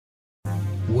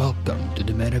Welcome to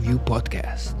the MetaView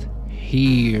podcast.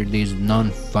 Hear these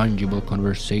non-fungible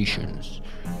conversations.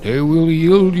 They will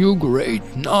yield you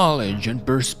great knowledge and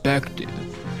perspective.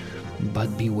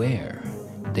 But beware,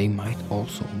 they might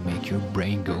also make your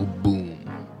brain go boom.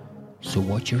 So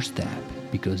watch your step,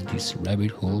 because this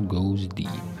rabbit hole goes deep.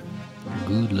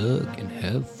 Good luck and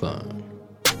have fun.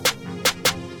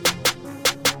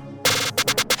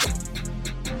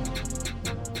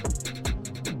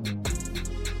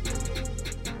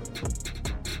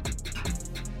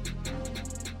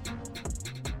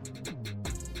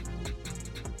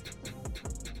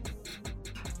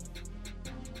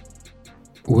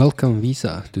 Welcome,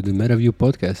 Visa, to the MetaView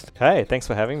podcast. Hi, thanks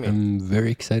for having me. I'm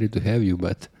very excited to have you,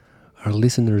 but our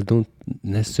listeners don't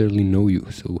necessarily know you.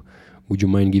 So would you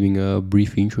mind giving a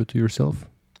brief intro to yourself?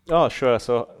 Oh, sure.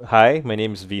 So, hi, my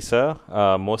name is Visa.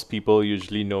 Most people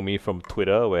usually know me from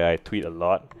Twitter, where I tweet a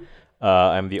lot.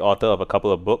 I'm the author of a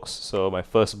couple of books. So, my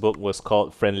first book was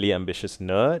called Friendly Ambitious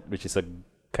Nerd, which is a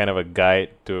kind of a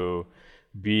guide to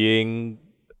being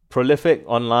prolific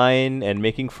online and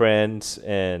making friends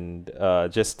and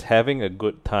just having a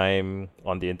good time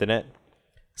on the internet.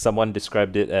 Someone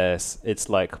described it as it's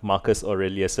like Marcus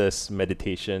Aurelius's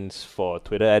Meditations for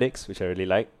Twitter addicts, which I really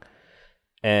like.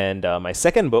 And my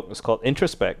second book is called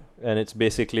Introspect, and it's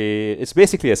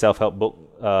basically a self-help book.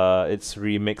 It's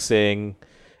remixing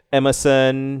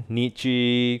Emerson,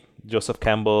 Nietzsche, Joseph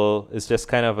Campbell. It's just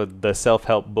kind of the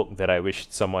self-help book that I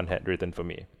wished someone had written for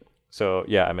me. So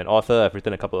yeah, I'm an author. I've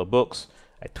written a couple of books.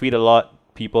 I tweet a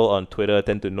lot. People on Twitter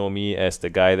tend to know me as the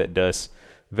guy that does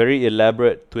very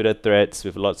elaborate Twitter threads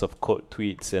with lots of quote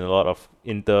tweets and a lot of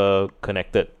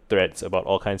interconnected threads about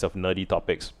all kinds of nerdy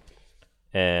topics.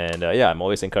 And I'm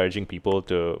always encouraging people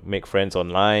to make friends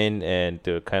online and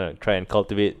to kind of try and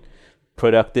cultivate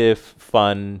productive,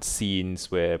 fun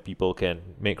scenes where people can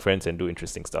make friends and do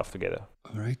interesting stuff together.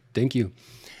 All right, thank you.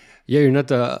 Yeah, you're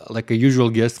not like a usual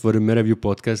guest for the MetaView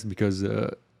podcast, because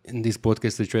in this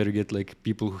podcast I try to get like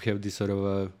people who have this sort of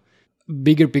a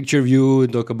bigger picture view,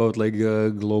 talk about like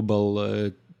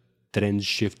global trend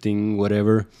shifting,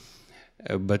 whatever.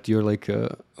 But you're like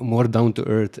more down to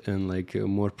earth and like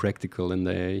more practical, and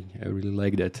I really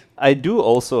like that. I do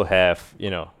also have,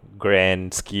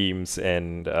 grand schemes,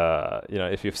 and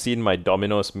if you've seen my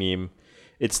Domino's meme,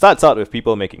 it starts out with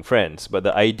people making friends, but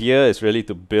the idea is really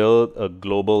to build a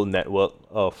global network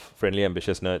of friendly,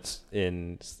 ambitious nerds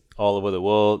in all over the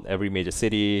world, every major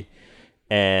city.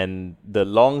 And the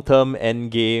long-term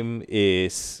end game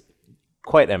is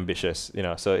quite ambitious,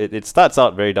 So it starts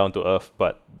out very down to earth,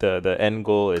 but the end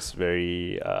goal is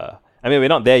very. We're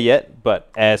not there yet, but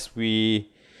as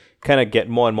we kind of get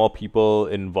more and more people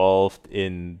involved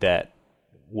in that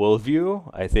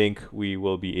worldview, I think we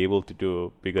will be able to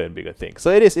do bigger and bigger things.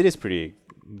 So it is pretty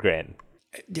grand.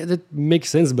 Yeah, that makes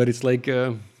sense, but it's like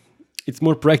it's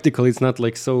more practical. It's not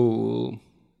like so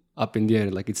up in the air.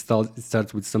 Like it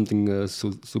starts with something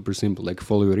super simple, like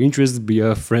follow your interests, be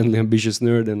a friendly, ambitious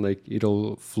nerd, and like it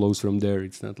all flows from there.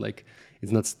 It's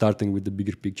not starting with the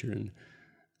bigger picture, and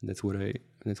that's what I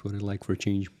like for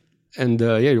change. And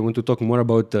you want to talk more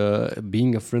about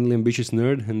being a friendly, ambitious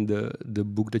nerd and the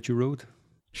book that you wrote?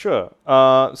 Sure.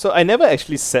 So I never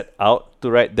actually set out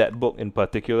to write that book in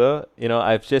particular.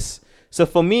 So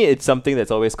for me, it's something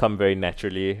that's always come very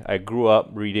naturally. I grew up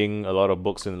reading a lot of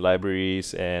books in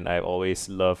libraries, and I've always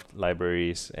loved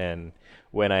libraries. And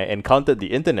when I encountered the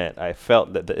internet, I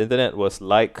felt that the internet was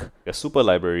like a super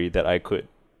library that I could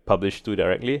publish to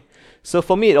directly. So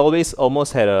for me, it always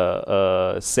almost had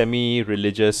a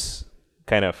semi-religious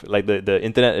kind of, like the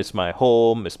internet is my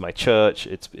home, it's my church,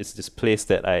 it's this place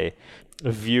that I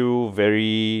view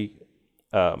very,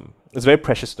 it's very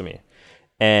precious to me.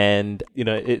 And,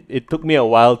 it took me a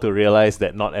while to realize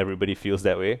that not everybody feels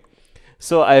that way.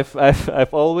 So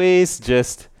I've always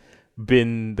just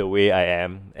been the way I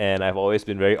am, and I've always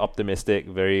been very optimistic,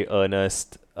 very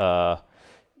earnest.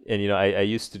 And I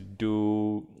used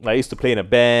to play in a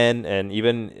band, and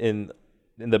even in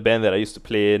the band that I used to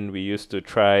play in, we used to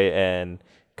try and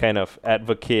kind of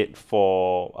advocate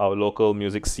for our local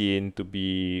music scene to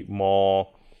be more,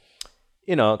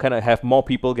 kind of have more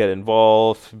people get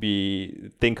involved,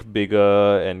 think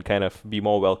bigger, and kind of be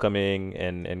more welcoming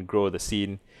and grow the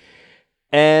scene.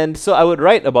 And so I would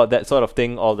write about that sort of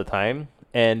thing all the time,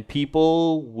 and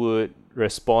people would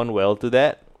respond well to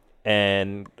that.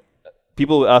 And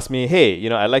people would ask me, hey,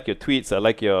 I like your tweets, I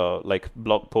like your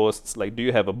blog posts, do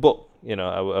you have a book?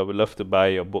 I would love to buy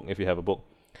your book if you have a book.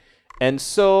 And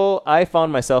so I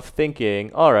found myself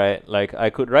thinking, all right, I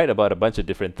could write about a bunch of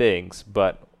different things,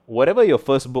 but whatever your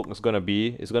first book is going to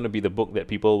be the book that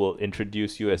people will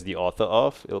introduce you as the author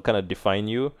of. It'll kind of define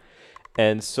you.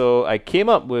 And so I came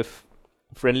up with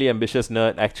Friendly Ambitious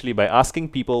Nerd actually by asking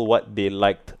people what they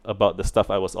liked about the stuff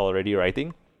I was already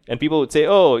writing. And people would say,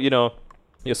 oh,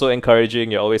 you're so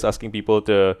encouraging. You're always asking people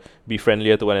to be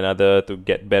friendlier to one another, to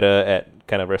get better at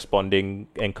kind of responding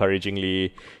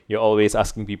encouragingly. You're always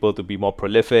asking people to be more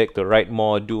prolific, to write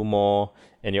more, do more.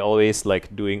 And you're always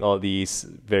like doing all these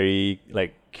very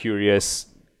like curious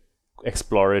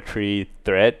exploratory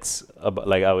threads about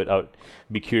like I would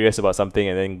be curious about something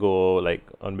and then go like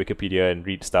on Wikipedia and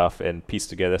read stuff and piece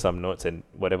together some notes and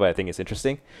whatever I think is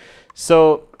interesting.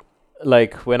 So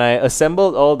like when I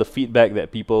assembled all the feedback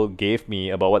that people gave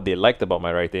me about what they liked about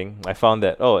my writing, I found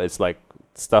that it's like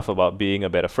stuff about being a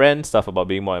better friend, stuff about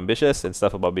being more ambitious, and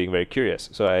stuff about being very curious.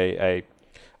 So I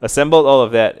assembled all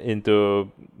of that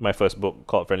into my first book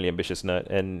called Friendly Ambitious Nerd,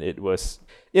 and it was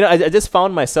I just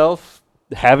found myself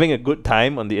having a good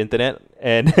time on the internet,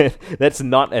 and that's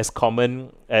not as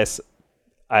common as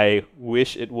I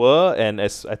wish it were, and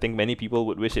as I think many people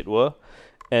would wish it were.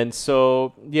 And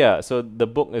so so the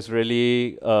book is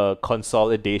really a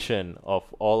consolidation of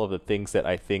all of the things that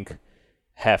I think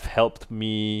have helped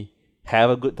me have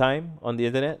a good time on the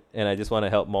internet, and I just want to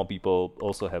help more people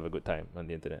also have a good time on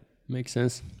the internet. Makes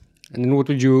sense. And then what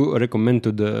would you recommend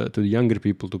to the younger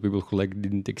people, to people who like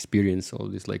didn't experience all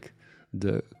this, like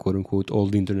the quote unquote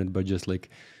old internet, but just like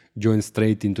join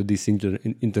straight into this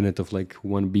internet of like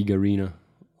one big arena,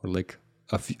 or like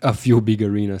a few big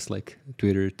arenas like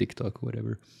Twitter, TikTok,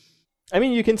 whatever? I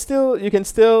mean, you can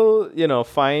still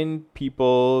find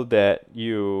people that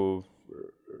you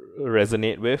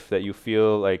resonate with, that you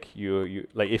feel like you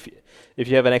like. If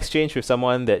you have an exchange with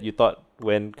someone that you thought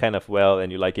went kind of well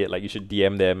and you like it, like you should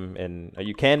DM them, and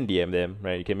you can DM them,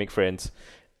 right? You can make friends,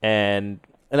 and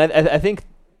I think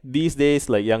these days,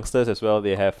 like youngsters as well,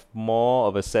 they have more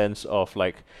of a sense of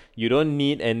like you don't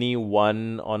need any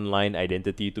one online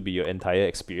identity to be your entire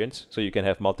experience. So you can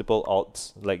have multiple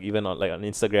alts. Like even on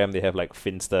Instagram, they have like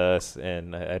Finsters,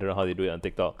 and I don't know how they do it on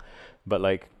TikTok, but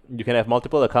like you can have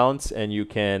multiple accounts, and you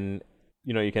can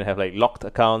have like locked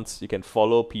accounts. You can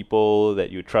follow people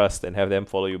that you trust and have them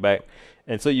follow you back,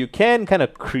 and so you can kind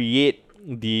of create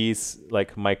these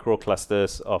like micro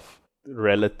clusters of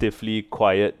relatively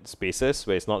quiet spaces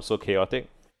where it's not so chaotic.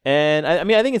 And I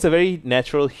mean, I think it's a very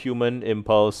natural human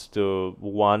impulse to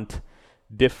want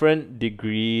different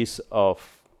degrees of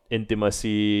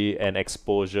intimacy and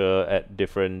exposure at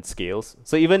different scales.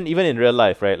 So even in real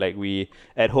life, right? Like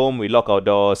at home we lock our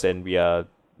doors and we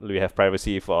have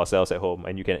privacy for ourselves at home,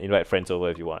 and you can invite friends over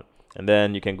if you want. And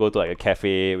then you can go to like a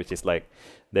cafe, which is like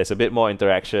there's a bit more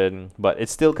interaction, but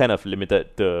it's still kind of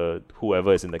limited to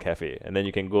whoever is in the cafe. And then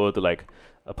you can go to like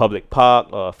a public park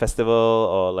or a festival,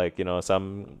 or like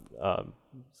some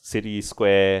city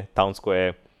square, town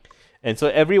square. And so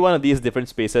every one of these different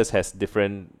spaces has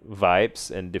different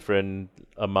vibes and different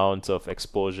amounts of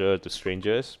exposure to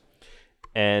strangers.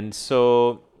 And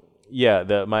so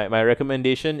my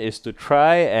recommendation is to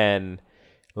try and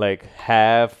like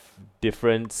have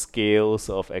different scales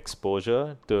of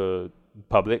exposure to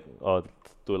public or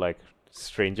to like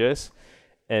strangers.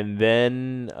 And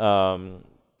then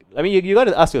I mean, you got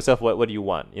to ask yourself what do you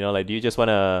want. Like, do you just want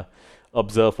to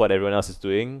observe what everyone else is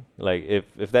doing? Like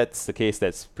if that's the case,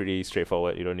 that's pretty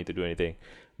straightforward. You don't need to do anything.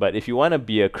 But if you want to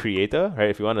be a creator, right,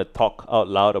 if you want to talk out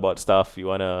loud about stuff, you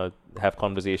want to have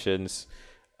conversations,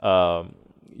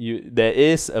 there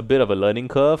is a bit of a learning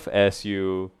curve as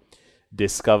you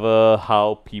discover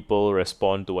how people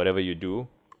respond to whatever you do.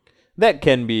 That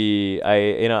can be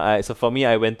so for me,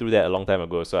 I went through that a long time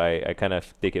ago, so I kind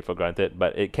of take it for granted.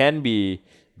 But it can be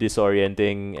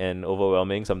disorienting and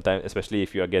overwhelming sometimes, especially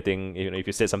if you are getting if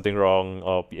you said something wrong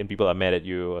and people are mad at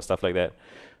you or stuff like that.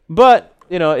 But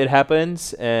it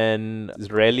happens, and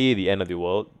it's rarely the end of the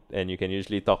world. And you can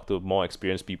usually talk to more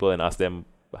experienced people and ask them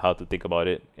how to think about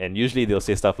it. And usually they'll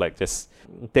say stuff like, just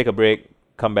take a break,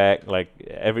 come back.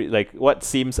 Like what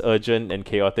seems urgent and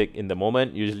chaotic in the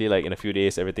moment, usually like in a few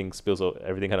days everything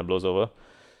kind of blows over.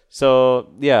 So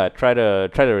try to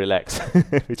relax,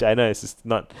 which I know it's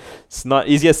not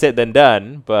easier said than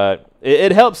done, but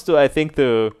it helps to, I think,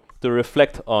 to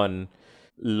reflect on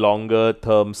longer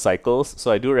term cycles.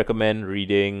 So I do recommend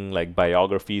reading like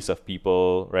biographies of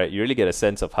people, right? You really get a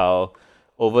sense of how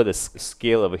over the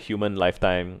scale of a human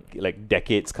lifetime, like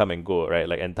decades come and go, right?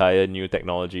 Like entire new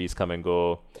technologies come and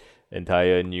go,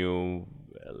 entire new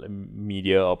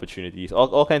media opportunities,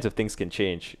 all kinds of things can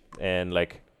change, and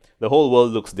like the whole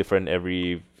world looks different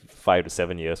every 5 to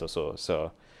 7 years or so.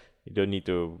 So you don't need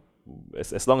to,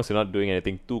 as long as you're not doing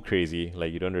anything too crazy,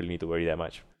 like you don't really need to worry that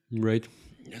much. Right.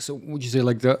 So would you say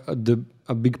like the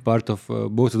a big part of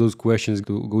both of those questions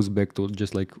goes back to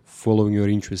just like following your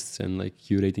interests and like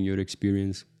curating your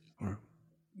experience or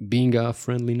being a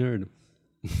friendly nerd?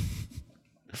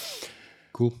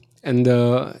 Cool. And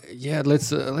yeah, let's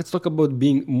talk about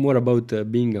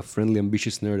being a friendly,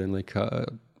 ambitious nerd and like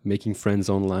making friends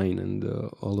online and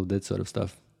all of that sort of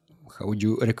stuff. How would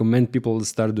you recommend people to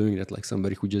start doing that? Like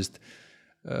somebody who just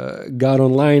got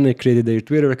online and created their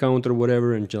Twitter account or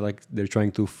whatever, and like they're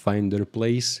trying to find their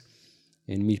place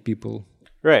and meet people.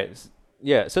 Right.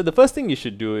 Yeah. So the first thing you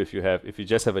should do if you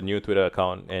just have a new Twitter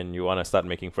account and you want to start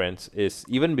making friends is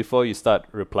even before you start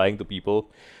replying to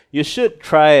people, you should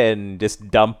try and just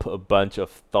dump a bunch of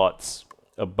thoughts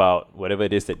about whatever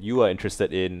it is that you are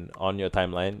interested in on your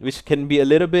timeline, which can be a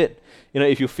little bit,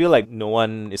 if you feel like no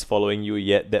one is following you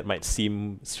yet, that might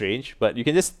seem strange, but you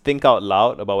can just think out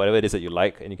loud about whatever it is that you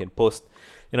like, and you can post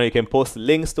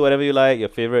links to whatever you like, your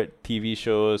favorite TV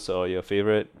shows or your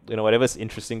favorite, whatever's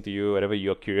interesting to you, whatever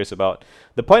you're curious about.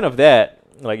 The point of that,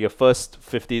 like your first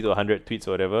 50 to 100 tweets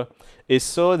or whatever, is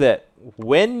so that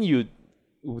when you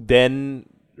then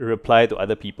reply to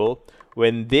other people,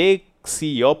 when they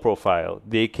see your profile,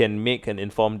 they can make an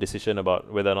informed decision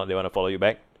about whether or not they want to follow you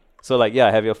back. So like, yeah,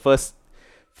 have your first,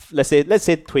 let's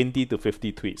say 20 to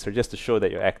 50 tweets, or just to show that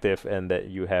you're active and that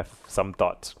you have some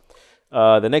thoughts.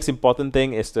 The next important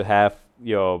thing is to have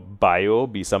your bio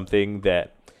be something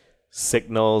that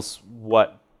signals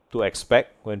what to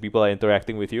expect when people are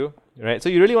interacting with you, right? So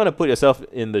you really want to put yourself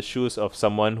in the shoes of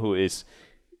someone who is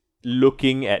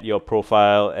looking at your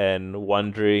profile and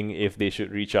wondering if they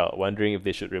should reach out, wondering if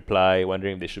they should reply,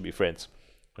 wondering if they should be friends,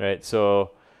 right?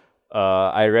 So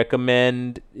I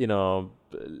recommend,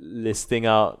 listing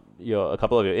out a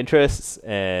couple of your interests,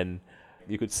 and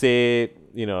you could say,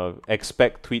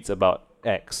 expect tweets about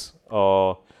X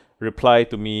or reply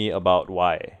to me about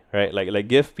Y, right? Like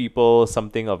give people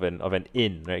something of an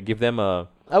in, right? Give them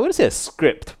I wouldn't say a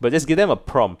script, but just give them a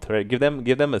prompt, right? Give them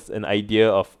an idea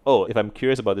of, oh, if I'm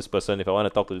curious about this person, if I want to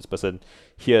talk to this person,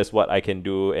 here's what I can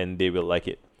do, and they will like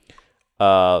it.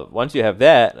 Once you have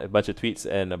that, a bunch of tweets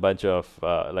and a bunch of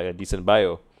like a decent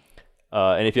bio,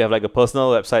 and if you have like a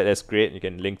personal website, that's great. You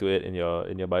can link to it in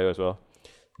your bio as well.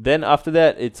 Then after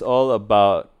that, it's all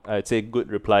about, I'd say, good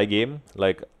reply game.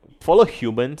 Like follow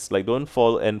humans, like don't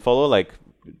follow like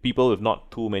people with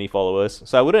not too many followers.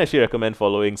 So I wouldn't actually recommend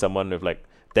following someone with like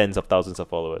tens of thousands of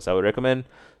followers. I would recommend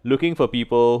looking for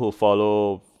people who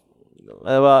follow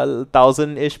about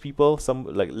 1,000-ish people, some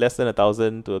like less than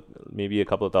 1,000 to maybe a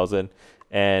couple of thousand,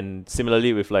 and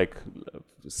similarly with like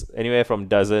anywhere from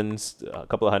dozens, a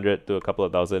couple of hundred to a couple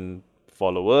of thousand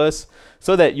followers,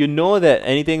 so that you know that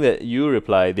anything that you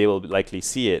reply, they will likely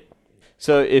see it.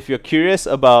 So if you're curious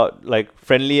about like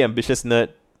friendly, ambitious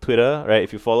nerd Twitter, right?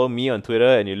 If you follow me on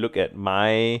Twitter and you look at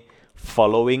my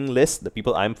following list, the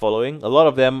people I'm following, a lot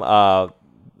of them are,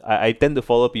 I tend to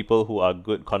follow people who are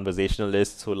good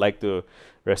conversationalists, who like to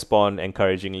respond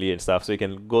encouragingly and stuff. So you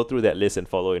can go through that list and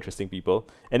follow interesting people.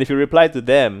 And if you reply to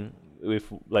them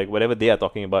with like whatever they are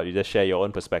talking about, you just share your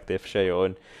own perspective, share your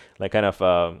own, like kind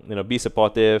of, be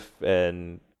supportive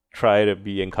and try to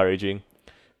be encouraging.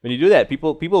 When you do that,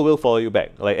 people will follow you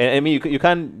back. Like, and I mean, you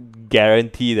can't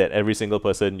guarantee that every single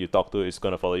person you talk to is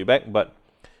gonna follow you back, but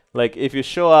like if you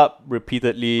show up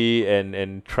repeatedly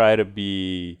and try to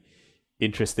be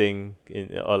interesting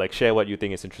or like share what you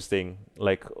think is interesting,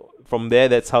 like from there,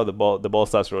 that's how the ball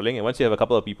starts rolling. And once you have a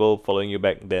couple of people following you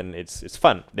back, then it's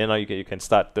fun. Then now you can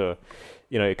start to,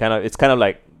 it's kind of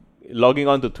like logging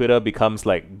on to Twitter becomes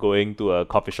like going to a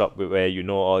coffee shop where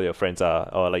all your friends are,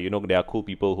 or like there are cool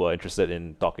people who are interested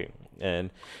in talking.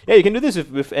 And yeah, you can do this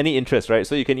with any interest, right?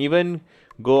 So you can even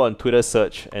go on Twitter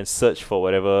search and search for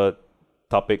whatever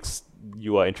topics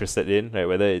you are interested in, right?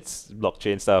 Whether it's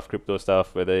blockchain stuff, crypto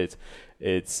stuff, whether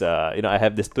it's I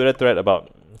have this Twitter thread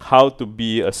about how to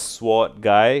be a sword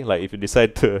guy. Like if you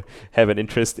decide to have an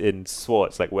interest in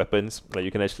swords, like weapons, like you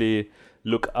can actually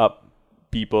look up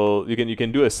people. You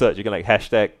can do a search. You can like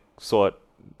hashtag swords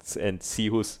and see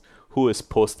who is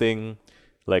posting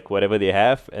like whatever they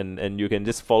have, and you can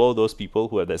just follow those people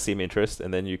who have that same interest,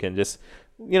 and then you can just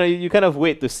you kind of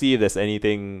wait to see if there's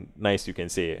anything nice you can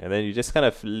say, and then you just kind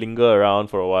of linger around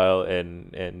for a while,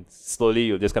 and slowly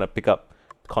you'll just kind of pick up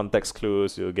context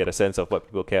clues. You'll get a sense of what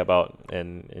people care about,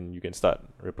 and you can start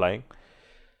replying.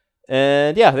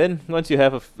 And yeah, then once you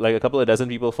have like a couple of dozen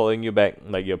people following you back,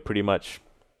 like you're pretty much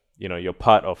you're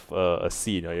part of a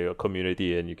scene or your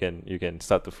community, and you can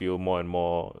start to feel more and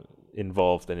more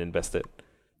involved and invested.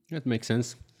 That makes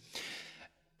sense.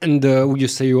 And would you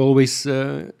say you always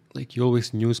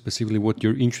knew specifically what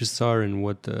your interests are and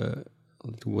what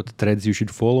what threads you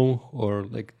should follow, or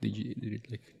like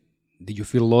did you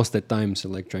feel lost at times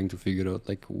and like trying to figure out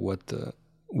like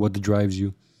what drives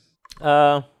you?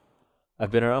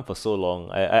 I've been around for so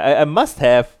long. I must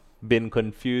have been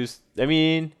confused. I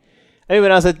mean, even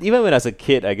when I was a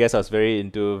kid, I guess I was very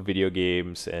into video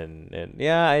games, and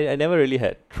yeah, I never really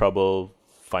had trouble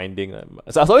finding them.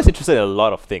 So I was always interested in a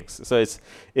lot of things. So it's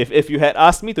if you had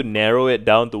asked me to narrow it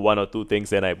down to one or two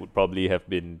things, then I would probably have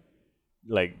been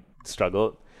like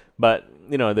struggled. But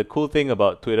the cool thing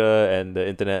about Twitter and the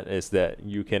internet is that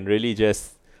you can really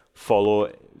just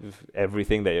follow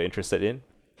everything that you're interested in.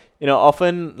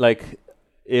 Often like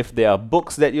if there are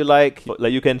books that you like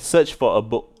you can search for a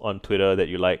book on Twitter that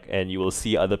you like, and you will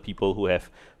see other people who have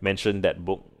mentioned that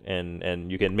book,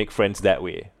 and you can make friends that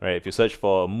way, right? If you search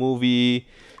for a movie,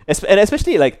 and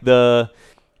especially like so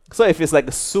if it's like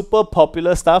the super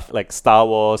popular stuff like Star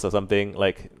Wars or something,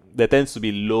 like there tends to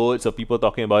be loads of people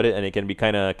talking about it, and it can be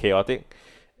kind of chaotic.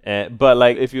 But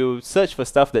like if you search for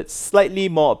stuff that's slightly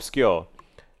more obscure,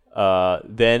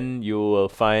 then you will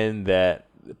find that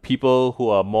people who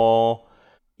are more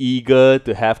eager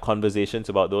to have conversations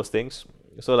about those things.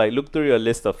 So like look through your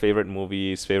list of favorite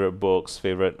movies, favorite books,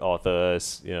 favorite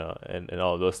authors, and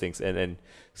all of those things, and then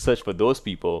search for those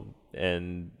people,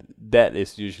 and that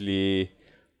is usually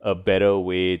a better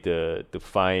way to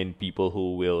find people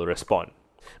who will respond.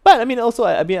 But I mean, also,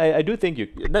 I do think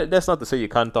that's not to say you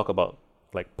can't talk about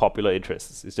like popular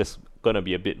interests. It's just gonna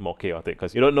be a bit more chaotic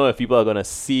because you don't know if people are gonna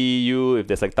see you, if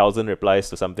there's like 1,000 replies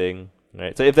to something,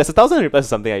 right? So if there's 1,000 replies to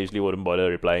something, I usually wouldn't bother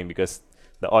replying because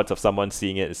the odds of someone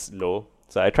seeing it is low.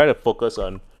 So I try to focus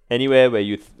on anywhere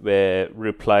where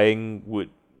replying would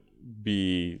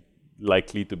be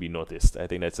likely to be noticed. I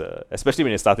think that's especially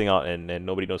when you're starting out and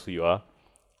nobody knows who you are.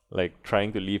 Like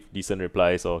trying to leave decent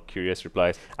replies or curious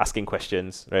replies, asking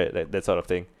questions, right? That sort of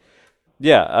thing.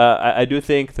 Yeah, I do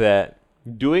think that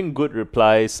doing good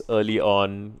replies early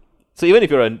on. So even if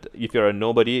you're a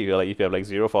nobody, if you have like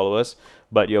 0 followers,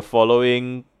 but you're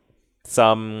following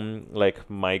some like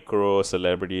micro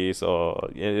celebrities or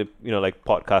like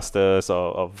podcasters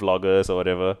or vloggers or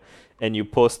whatever, and you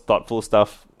post thoughtful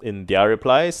stuff in their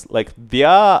replies, like their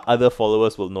other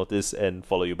followers will notice and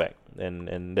follow you back,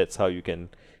 and that's how you can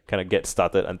kind of get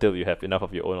started until you have enough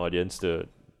of your own audience to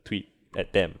tweet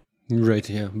at them. Right,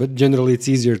 yeah. But generally it's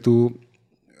easier to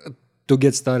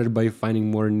get started by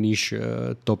finding more niche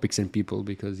topics and people,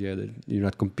 because you're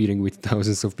not competing with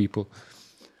thousands of people.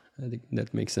 I think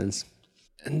that makes sense.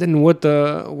 And then what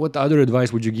other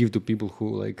advice would you give to people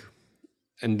who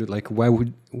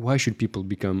why should people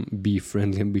be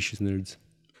friendly, ambitious nerds?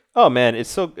 Oh man, it's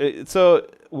so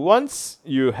once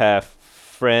you have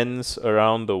friends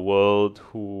around the world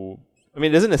who, it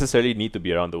doesn't necessarily need to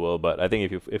be around the world, but I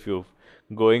think if you're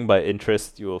going by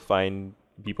interest, you will find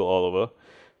people all over.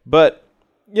 But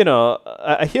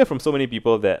I hear from so many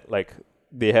people that like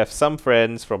they have some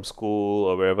friends from school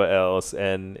or wherever else,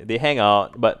 and they hang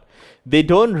out, but they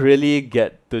don't really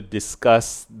get to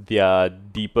discuss their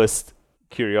deepest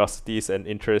curiosities and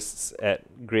interests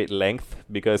at great length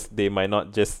because they might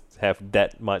not just have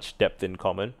that much depth in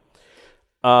common.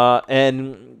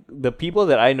 And the people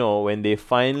that I know, when they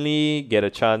finally get a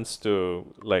chance to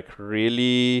like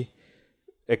really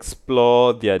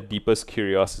explore their deepest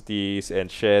curiosities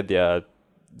and share their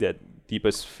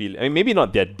deepest maybe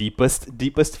not their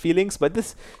deepest feelings, but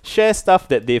just share stuff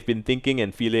that they've been thinking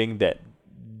and feeling that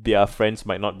their friends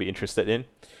might not be interested in,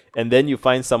 and then you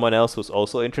find someone else who's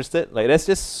also interested. Like that's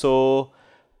just so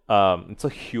it's so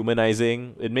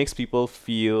humanizing. It makes people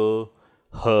feel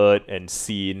heard and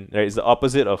seen, right? It's the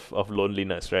opposite of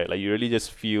loneliness, right? Like you really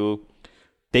just feel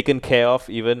taken care of,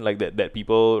 even like that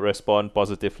people respond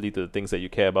positively to the things that you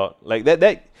care about. Like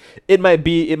that it might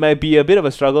be a bit of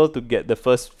a struggle to get the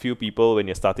first few people when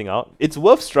you're starting out. It's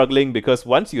worth struggling because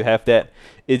once you have that,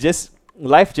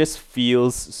 life just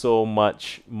feels so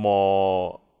much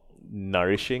more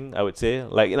nourishing, I would say.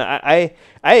 Like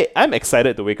I'm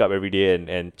excited to wake up every day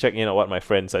and check in on what my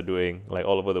friends are doing, like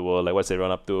all over the world, like what's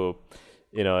everyone up to,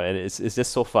 and it's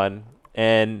just so fun.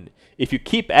 And if you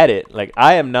keep at it, like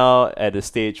I am now at a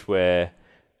stage where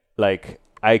like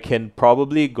I can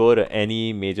probably go to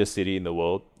any major city in the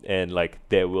world and like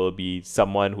there will be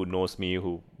someone who knows me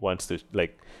who wants to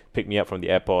like pick me up from the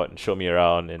airport and show me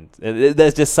around, and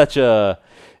there's just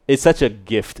it's such a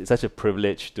gift, it's such a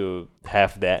privilege to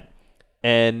have that.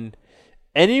 And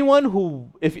anyone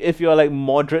who, if you're like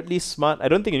moderately smart, I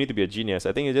don't think you need to be a genius.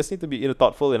 I think you just need to be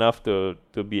thoughtful enough to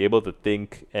be able to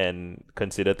think and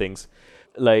consider things.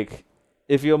 Like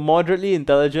if you're moderately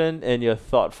intelligent and you're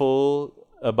thoughtful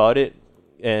about it,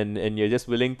 and you're just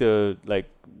willing to like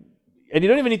and you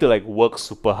don't even need to like work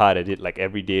super hard at it like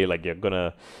every day, like you're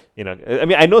gonna, I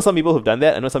mean, I know some people who've done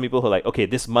that. I know some people who are like, okay,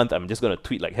 this month I'm just gonna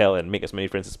tweet like hell and make as many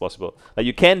friends as possible. Like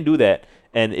you can do that,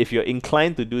 and if you're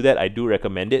inclined to do that, I do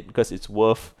recommend it because it's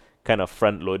worth kind of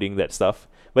front loading that stuff.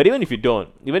 But even if you don't,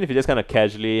 even if you're just kind of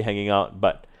casually hanging out,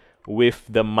 but with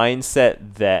the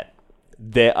mindset that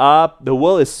the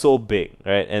world is so big,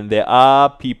 right? And there are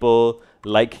people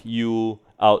like you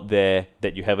out there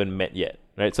that you haven't met yet,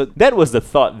 right? So that was the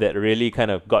thought that really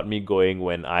kind of got me going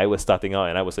when I was starting out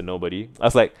and I was a nobody. I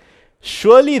was like,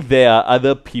 surely there are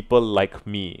other people like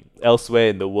me elsewhere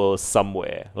in the world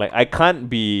somewhere. Like I can't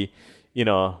be,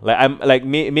 like I'm like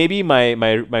maybe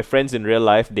my friends in real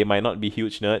life, they might not be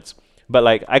huge nerds, but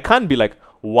like I can't be like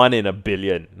 1 in a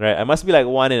billion, right? I must be like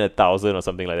 1 in 1,000 or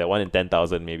something like that, 1 in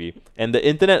 10,000 maybe. And the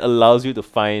internet allows you to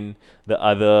find the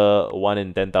other 1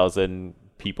 in 10,000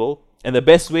 people. And the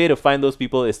best way to find those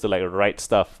people is to like write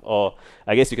stuff, or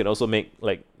I guess you can also make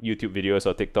like YouTube videos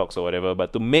or TikToks or whatever,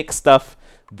 but to make stuff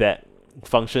that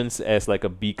functions as like a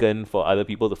beacon for other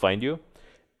people to find you.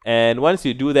 And once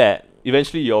you do that,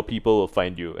 eventually your people will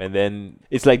find you. And then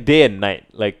it's like day and night.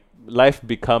 Like life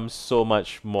becomes so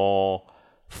much more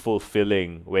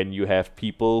fulfilling when you have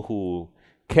people who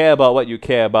care about what you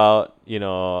care about,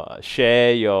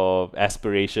 share your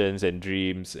aspirations and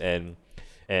dreams and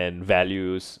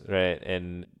values, right?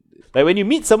 And like when you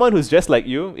meet someone who's just like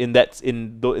you in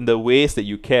the ways that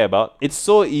you care about, it's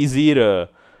so easy to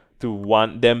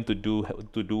want them to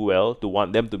do well, to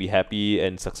want them to be happy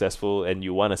and successful, and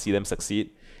you want to see them succeed.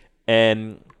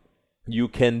 And you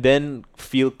can then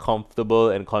feel comfortable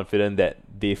and confident that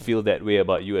they feel that way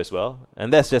about you as well.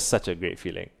 And that's just such a great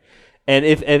feeling. And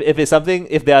if it's something,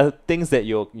 if there are things that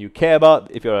you care about,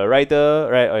 if you're a writer,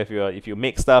 right, or if you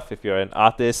make stuff, if you're an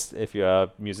artist, if you're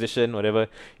a musician, whatever,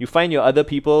 you find your other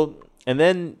people, and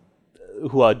then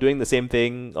who are doing the same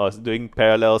thing or doing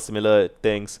parallel, similar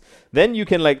things, then you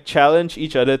can like challenge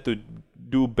each other to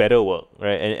do better work,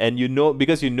 right? And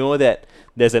because you know that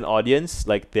there's an audience,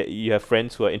 like that you have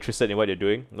friends who are interested in what you're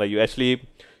doing, like you actually,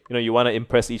 you want to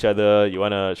impress each other, you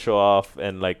want to show off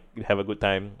and like have a good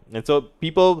time. And so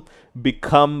people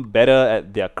become better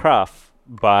at their craft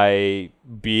by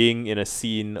being in a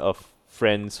scene of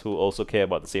friends who also care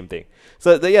about the same thing.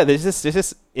 So there's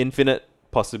just infinite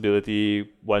possibility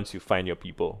once you find your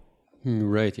people.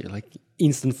 Right, yeah, like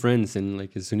instant friends, and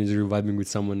like as soon as you're vibing with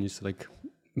someone, it's like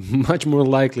much more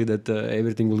likely that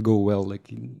everything will go well, like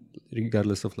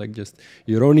regardless of like just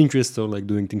your own interests or like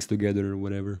doing things together or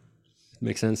whatever.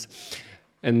 Makes sense.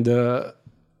 And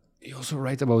you also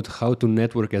write about how to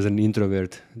network as an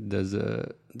introvert. Does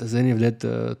any of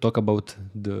that talk about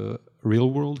the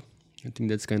real world? I think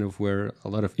that's kind of where a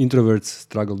lot of introverts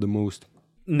struggle the most.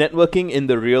 Networking in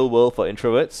the real world for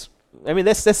introverts, I mean,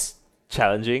 that's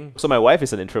challenging. So my wife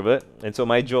is an introvert, and so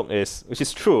my joke is, which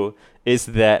is true, is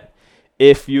that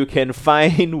if you can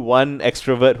find one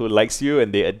extrovert who likes you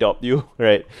and they adopt you,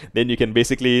 right, then you can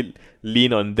basically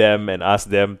lean on them and ask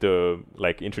them to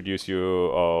like introduce you,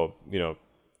 or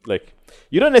like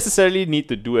you don't necessarily need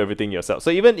to do everything yourself.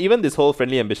 So even this whole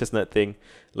friendly ambitious nerd thing,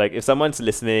 like if someone's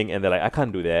listening and they're like, I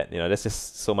can't do that, that's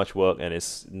just so much work and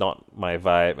it's not my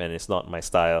vibe and it's not my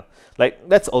style, like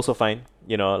that's also fine.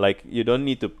 Like you don't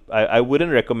need to, I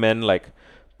wouldn't recommend like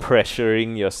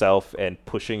pressuring yourself and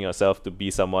pushing yourself to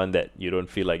be someone that you don't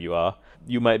feel like you are.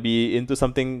 You might be into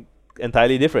something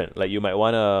entirely different. Like you might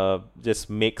want to just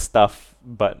make stuff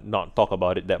but not talk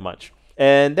about it that much.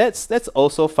 And that's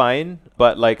also fine,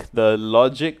 but like the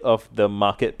logic of the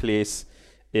marketplace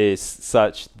is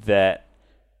such that,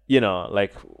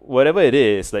 like whatever it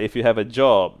is, like if you have a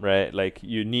job, right, like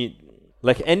you need,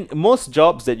 like, and most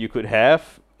jobs that you could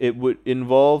have, it would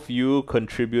involve you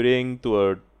contributing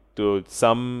to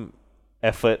some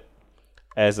effort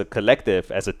as a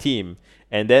collective, as a team,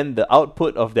 and then the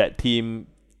output of that team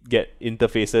get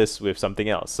interfaces with something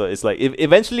else. So it's like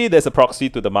eventually there's a proxy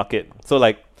to the market. So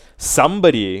like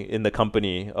somebody in the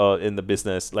company or in the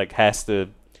business like has to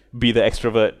be the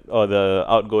extrovert or the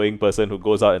outgoing person who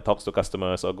goes out and talks to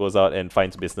customers or goes out and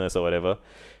finds business or whatever.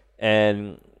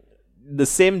 And the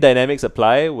same dynamics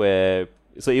apply where,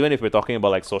 so even if we're talking about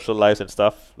like social lives and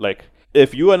stuff, like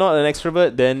if you are not an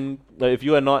extrovert, then like, if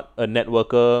you are not a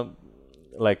networker,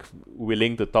 like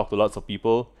willing to talk to lots of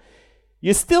people,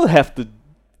 you still have to,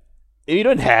 you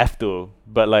don't have to,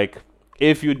 but like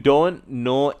if you don't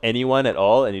know anyone at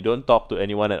all and you don't talk to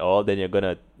anyone at all, then you're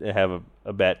gonna have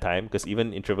a bad time, because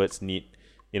even introverts need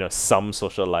some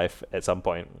social life at some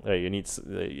point. You need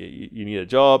a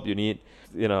job, you need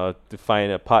to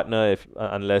find a partner, if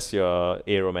unless you're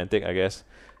aromantic, I guess.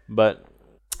 But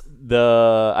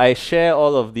I share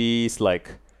all of these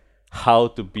like how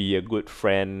to be a good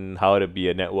friend, how to be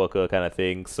a networker kind of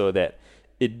thing, so that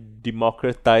it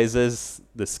democratizes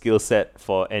the skill set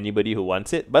for anybody who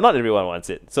wants it, but not everyone wants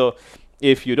it. So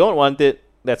if you don't want it,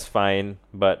 that's fine,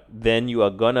 but then you are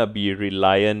gonna be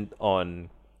reliant on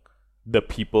the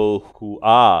people who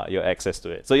are your access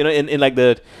to it. So, in like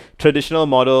the traditional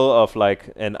model of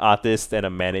like an artist and a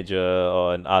manager,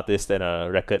 or an artist and a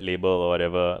record label or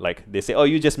whatever, like they say, oh,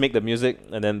 you just make the music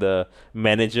and then the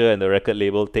manager and the record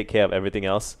label take care of everything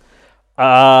else.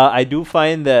 I do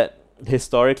find that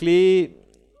historically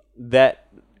that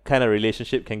kind of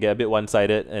relationship can get a bit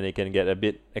one-sided, and it can get a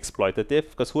bit exploitative,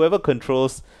 because whoever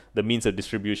controls the means of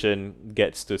distribution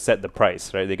gets to set the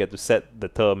price, right? They get to set the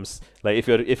terms. Like if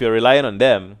you're relying on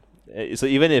them, so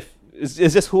even if it's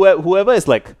just whoever is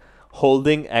like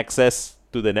holding access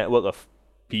to the network of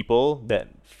people that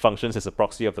functions as a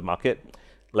proxy of the market,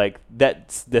 like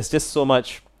there's just so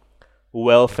much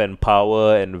wealth and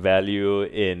power and value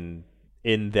in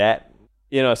that.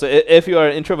 So if you are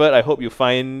an introvert, I hope you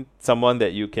find someone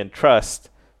that you can trust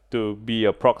to be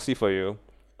a proxy for you.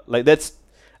 Like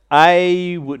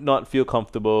I would not feel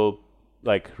comfortable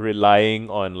like relying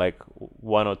on like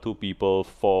one or two people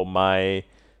for my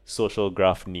social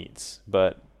graph needs.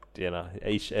 But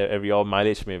all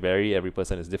mileage may vary. Every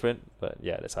person is different. But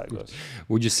yeah, that's how it goes.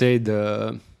 Would you say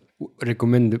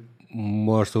recommend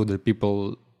more so that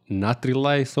people not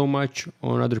rely so much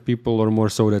on other people, or more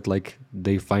so that like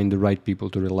they find the right people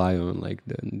to rely on, like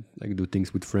do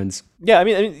things with friends? Yeah,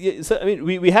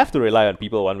 we have to rely on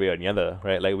people one way or the other,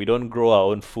 right? Like we don't grow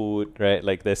our own food, right?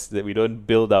 Like we don't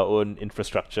build our own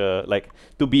infrastructure. Like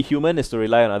to be human is to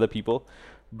rely on other people,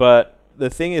 but the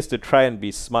thing is to try and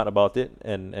be smart about it,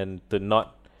 and to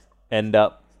not end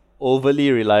up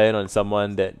overly reliant on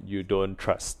someone that you don't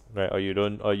trust, right? Or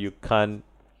you can't.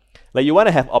 Like you want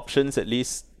to have options at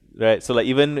least. Right, so like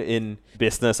even in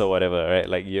business or whatever, right?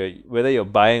 Like whether you're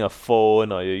buying a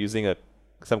phone or you're using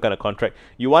some kind of contract,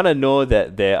 you want to know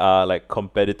that there are like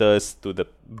competitors to the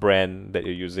brand that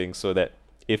you're using, so that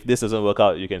if this doesn't work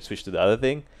out, you can switch to the other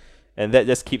thing, and that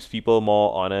just keeps people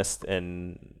more honest.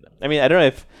 And I don't know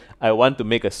if I want to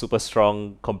make a super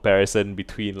strong comparison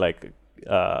between like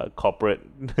corporate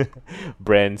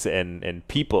brands and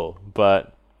people,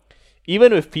 but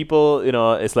even with people,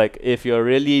 it's like if you're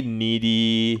really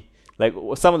needy, like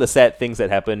some of the sad things that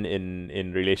happen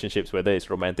in relationships, whether it's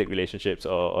romantic relationships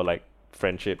or like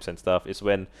friendships and stuff, is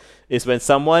when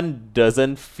someone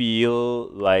doesn't feel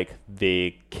like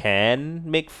they can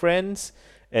make friends,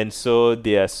 and so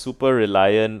they are super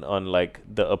reliant on like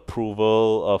the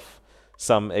approval of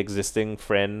some existing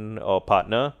friend or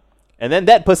partner. And then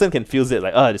that person can feel it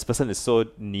like, this person is so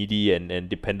needy and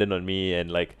dependent on me,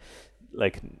 and like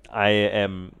I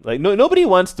am like nobody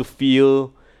wants to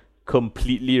feel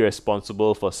completely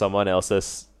responsible for someone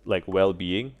else's like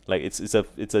well-being. Like it's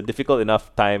a difficult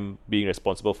enough time being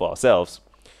responsible for ourselves.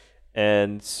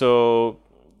 And so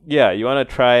yeah, you want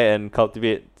to try and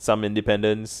cultivate some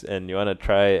independence, and you want to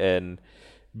try and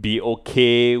be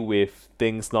okay with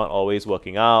things not always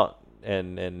working out,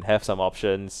 and have some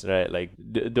options, right? Like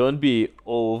don't be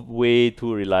way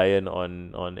too reliant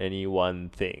on any one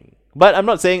thing. But I'm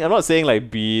not saying like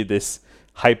be this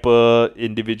hyper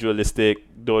individualistic,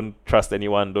 don't trust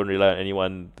anyone, don't rely on any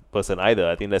one person either.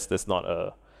 I think that's not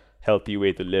a healthy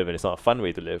way to live, and it's not a fun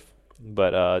way to live.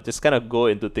 But just kind of go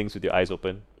into things with your eyes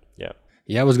open. Yeah.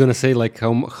 Yeah, I was gonna say like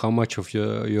how much of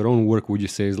your own work would you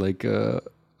say is like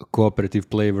cooperative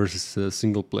play versus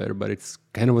single player? But it's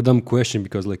kind of a dumb question,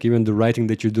 because like even the writing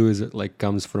that you do is like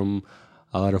comes from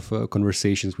a lot of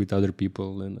conversations with other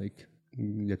people, and like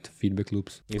get feedback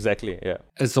loops. Exactly, yeah.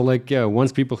 And so like, yeah,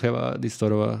 once people have this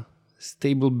sort of a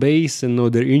stable base and know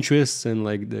their interests, and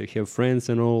like they have friends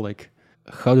and all, like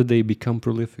how do they become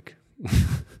prolific?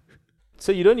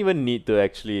 So you don't even need to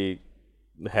actually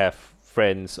have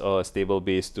friends or a stable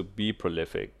base to be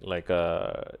prolific. Like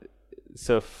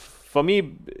so for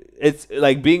me, it's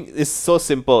like it's so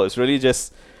simple. It's really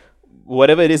just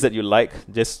whatever it is that you like,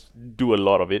 just do a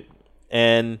lot of it.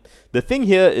 And the thing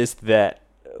here is that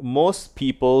most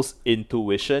people's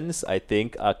intuitions, I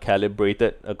think, are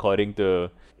calibrated according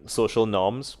to social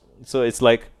norms. So it's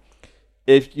like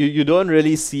if you don't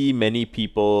really see many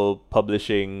people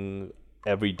publishing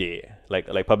every day,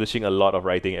 like publishing a lot of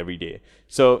writing every day.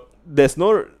 So there's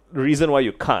no reason why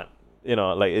you can't.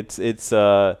 Like it's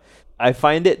I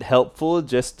find it helpful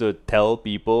just to tell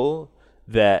people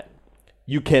that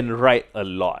you can write a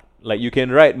lot. Like you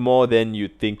can write more than you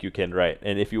think you can write,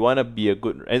 and if you want to be a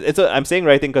good, I'm saying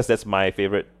writing because that's my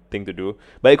favorite thing to do,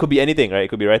 but it could be anything, right? It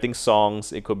could be writing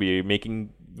songs, it could be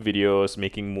making videos,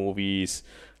 making movies,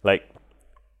 like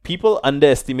people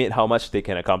underestimate how much they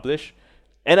can accomplish.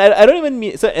 And I don't even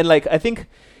mean so. And like I think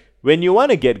when you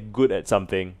want to get good at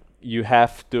something, you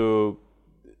have to.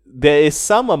 There is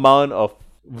some amount of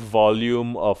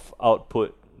volume of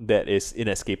output that is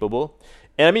inescapable.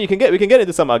 And I mean, we can get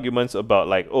into some arguments about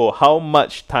like, oh, how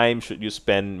much time should you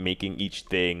spend making each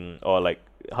thing, or like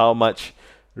how much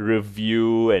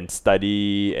review and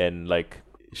study and like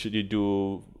should you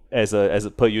do as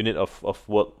a per unit of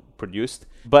work produced.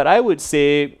 But I would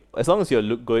say as long as you're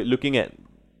looking at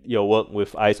your work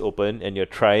with eyes open and you're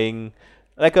trying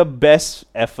like a best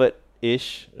effort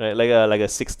ish, right? Like a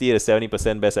 60 to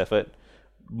 70% best effort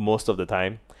most of the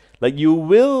time. Like you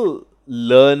will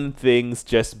learn things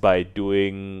just by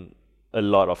doing a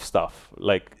lot of stuff.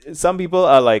 Like some people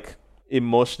are like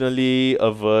emotionally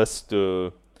averse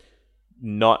to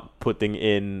not putting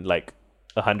in like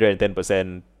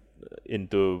 110%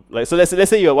 into like, so let's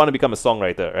say you want to become a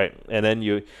songwriter, right? And then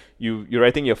you're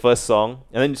writing your first song,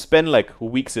 and then you spend like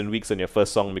weeks and weeks on your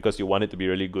first song because you want it to be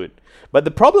really good. But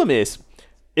the problem is,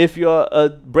 if you're a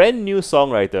brand new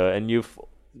songwriter and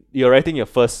you're writing your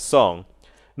first song,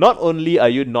 not only are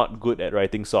you not good at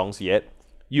writing songs yet,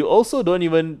 you also don't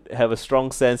even have a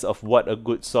strong sense of what a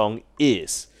good song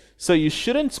is. So you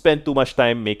shouldn't spend too much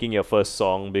time making your first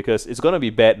song because it's going to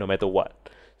be bad no matter what.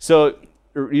 So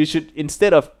you should,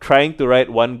 instead of trying to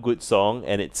write one good song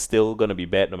and it's still going to be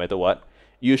bad no matter what,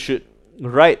 you should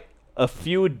write a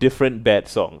few different bad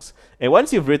songs. And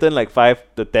once you've written like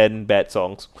 5 to 10 bad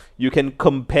songs, you can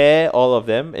compare all of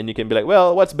them and you can be like,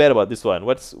 well, what's bad about this one?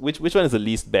 Which one is the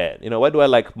least bad? You know, what do I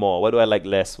like more? What do I like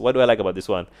less? What do I like about this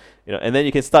one? You know, and then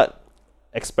you can start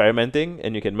experimenting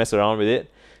and you can mess around with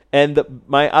it. And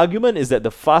my argument is that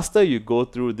the faster you go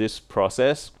through this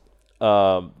process,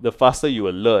 the faster you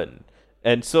will learn.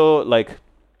 And so like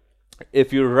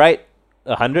if you write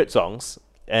 100 songs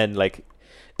and like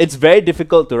it's very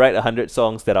difficult to write 100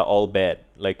 songs that are all bad.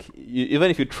 Like even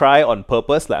if you try on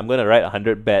purpose, like I'm going to write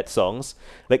 100 bad songs,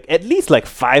 like at least like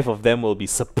 5 of them will be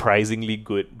surprisingly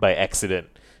good by accident.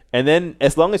 And then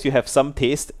as long as you have some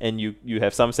taste and you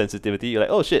have some sensitivity, you're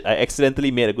like, oh shit, I accidentally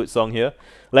made a good song here.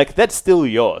 Like that's still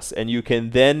yours. And you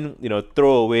can then, you know,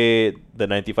 throw away the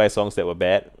 95 songs that were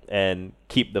bad and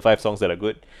keep the 5 songs that are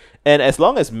good. And as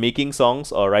long as making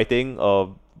songs or writing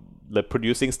or like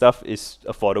producing stuff is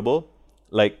affordable,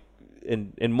 like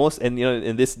in most, and you know,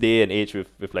 in this day and age with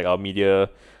like our media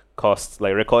costs,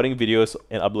 like recording videos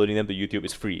and uploading them to YouTube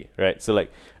is free, right? So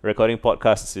like recording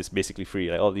podcasts is basically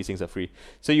free. Like all these things are free.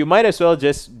 So you might as well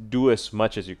just do as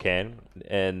much as you can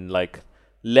and like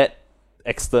let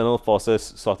external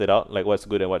forces sort it out, like what's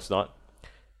good and what's not.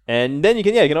 And then you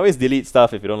can always delete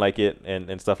stuff if you don't like it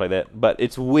and stuff like that. But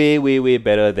it's way, way, way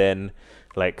better than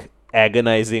like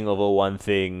agonizing over one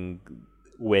thing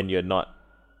when you're not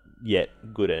yet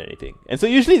good at anything. And so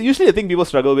usually the thing people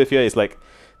struggle with here is like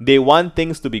they want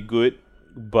things to be good,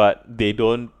 but they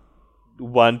don't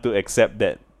want to accept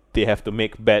that they have to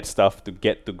make bad stuff to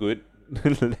get to good.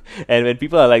 And when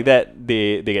people are like that,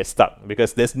 they get stuck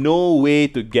because there's no way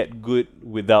to get good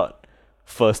without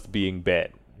first being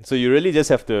bad. So you really just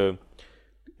have to,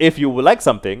 if you like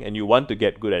something and you want to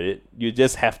get good at it, you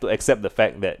just have to accept the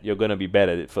fact that you're going to be bad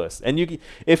at it first. And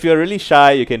if you're really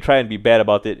shy, you can try and be bad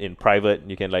about it in private.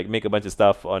 You can like make a bunch of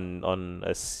stuff on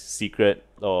a secret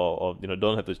or you know,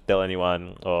 don't have to tell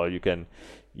anyone, or you can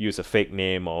use a fake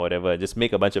name or whatever, just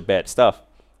make a bunch of bad stuff.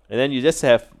 And then you just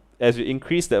have, as you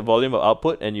increase the volume of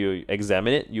output and you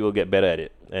examine it, you will get better at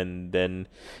it. And then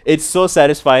it's so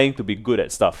satisfying to be good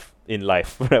at stuff in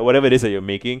life, right? Whatever it is that you're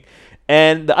making.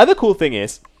 And the other cool thing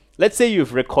is, let's say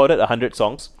you've recorded 100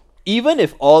 songs. Even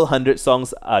if all 100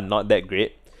 songs are not that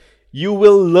great, you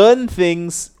will learn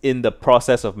things in the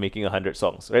process of making 100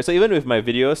 songs, right? So even with my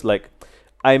videos, like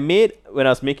when I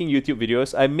was making YouTube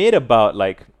videos, I made about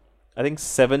like, I think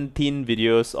 17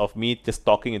 videos of me just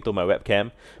talking into my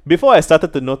webcam before I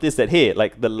started to notice that, hey,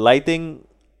 like the lighting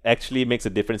actually makes a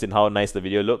difference in how nice the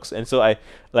video looks. And so I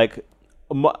like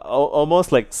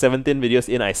almost like 17 videos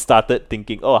in, I started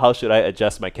thinking, oh, how should I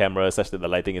adjust my camera such that the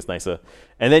lighting is nicer?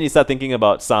 And then you start thinking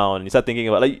about sound, you start thinking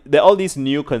about like there are all these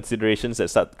new considerations that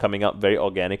start coming up very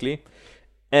organically.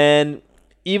 And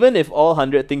even if all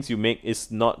 100 things you make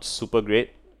is not super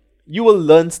great, you will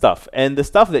learn stuff, and the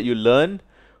stuff that you learn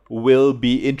will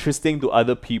be interesting to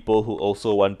other people who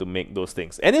also want to make those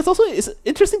things. And it's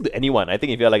interesting to anyone. I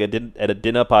think if you're like at a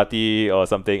dinner party or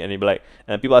something, and you be like,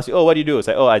 and people ask you, oh, what do you do? It's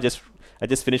like, oh, I just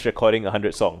finished recording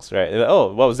 100 songs, right? They're like,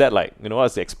 oh, what was that like? You know, what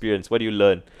was the experience? What do you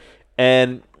learn?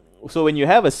 And so when you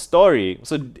have a story,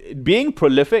 so being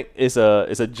prolific is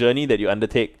a journey that you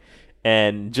undertake,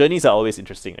 and journeys are always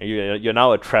interesting. You're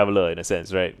now a traveler in a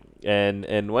sense, right?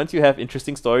 And once you have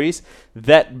interesting stories,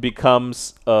 that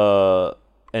becomes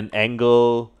an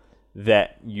angle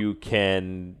that you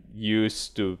can use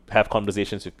to have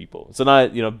conversations with people. So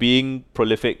now, being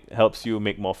prolific helps you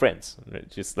make more friends. Right?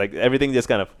 Just like everything just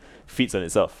kind of feeds on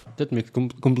itself. That makes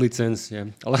complete sense. Yeah,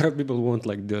 a lot of people want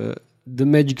like the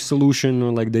magic solution,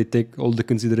 or like they take all the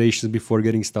considerations before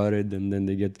getting started, and then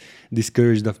they get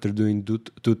discouraged after doing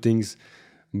two things.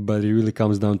 But it really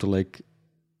comes down to like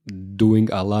doing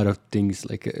a lot of things,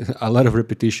 like a lot of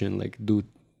repetition, like do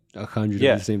 100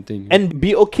 of the same thing, and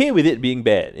be okay with it being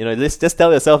bad. Let's just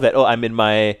tell yourself that, I'm in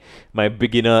my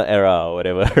beginner era or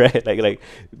whatever, right? Like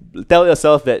tell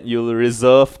yourself that you'll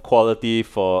reserve quality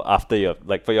for after your,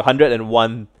 like, for your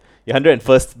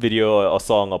 101st video or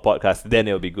song or podcast, then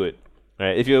it'll be good,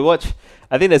 right? If you watch,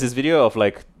 I think there's this video of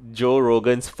like Joe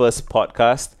Rogan's first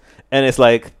podcast, and it's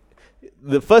like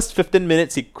the first 15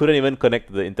 minutes he couldn't even connect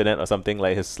to the internet or something.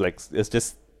 Like it's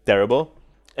just terrible.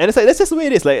 And it's like, that's just the way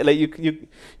it is. Like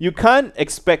you can't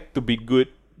expect to be good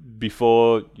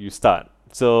before you start.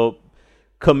 So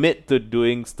commit to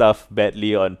doing stuff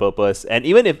badly on purpose. And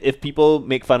even if people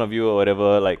make fun of you or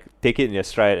whatever, like take it in your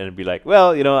stride and be like,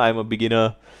 well, I'm a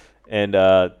beginner, and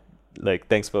like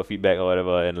thanks for feedback or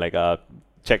whatever, and like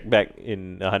check back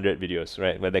in 100 videos,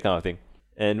 right? But that kind of thing.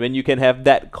 And when you can have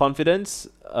that confidence,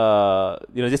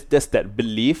 just that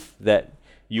belief that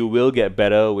you will get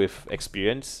better with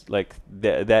experience, like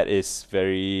that is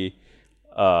very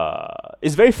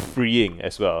it's very freeing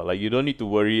as well. Like you don't need to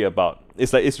worry about,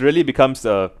 it's like, it's really becomes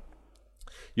you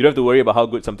don't have to worry about how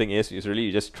good something is. It's really,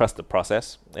 you just trust the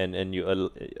process, and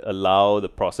you allow the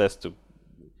process to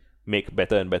make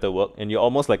better and better work, and you're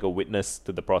almost like a witness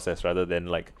to the process rather than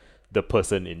like the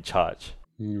person in charge.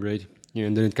 Right. Yeah,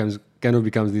 and then it kind of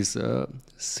becomes this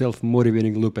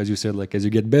self-motivating loop, as you said, like as you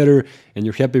get better and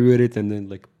you're happy with it, and then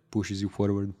like pushes you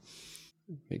forward.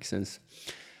 Makes sense.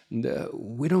 And,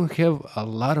 we don't have a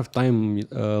lot of time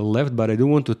left, but I do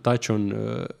want to touch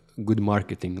on good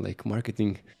marketing. Like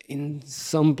marketing in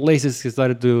some places it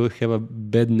started to have a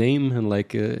bad name, and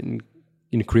like in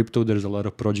crypto there's a lot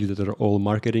of projects that are all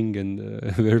marketing and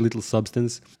very little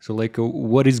substance. So like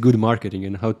what is good marketing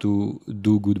and how to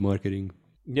do good marketing?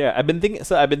 Yeah, I've been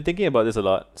thinking about this a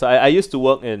lot. So I used to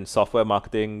work in software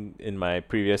marketing in my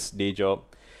previous day job.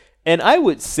 And I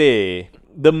would say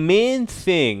the main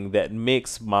thing that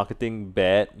makes marketing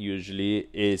bad usually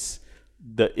is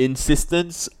the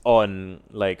insistence on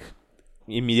like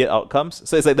immediate outcomes.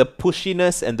 So it's like the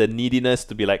pushiness and the neediness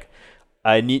to be like,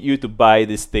 I need you to buy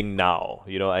this thing now.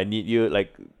 I need you,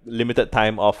 like limited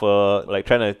time offer, like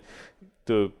trying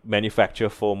to manufacture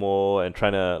FOMO and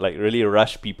trying to like really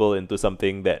rush people into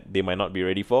something that they might not be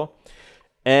ready for.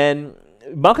 And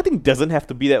marketing doesn't have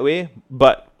to be that way,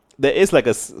 but there is like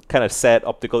a kind of sad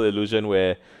optical illusion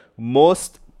where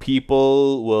most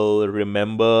people will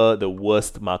remember the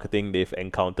worst marketing they've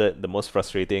encountered, the most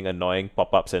frustrating, annoying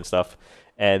pop-ups and stuff,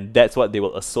 and that's what they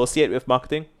will associate with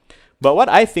marketing. But what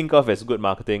I think of as good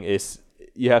marketing is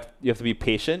you have to be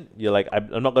patient. You're like,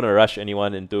 I'm not going to rush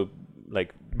anyone into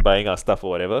like buying our stuff or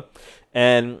whatever.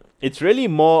 And it's really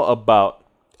more about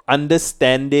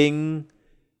understanding.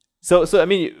 So I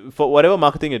mean, for whatever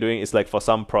marketing you're doing, it's like for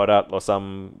some product or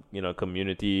some,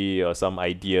 community or some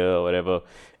idea or whatever.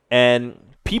 And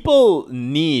people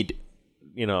need,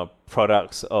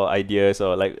 products or ideas,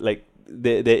 or like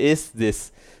there is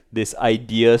this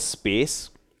idea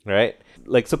space, right?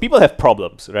 Like, so people have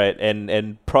problems, right?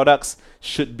 And products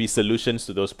should be solutions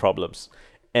to those problems.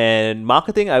 And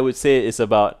marketing, I would say, is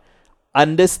about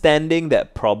understanding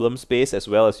that problem space as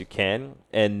well as you can,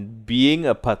 and being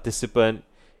a participant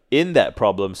in that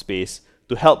problem space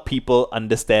to help people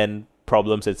understand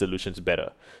problems and solutions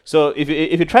better. So if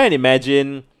you try and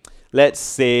imagine, let's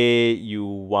say you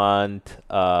want,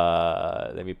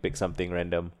 let me pick something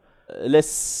random. Let's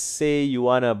say you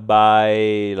want to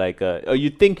buy or you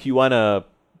think you want to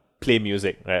play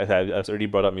music, right? I've already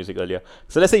brought up music earlier.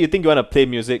 So let's say you think you want to play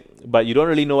music, but you don't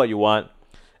really know what you want,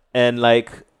 and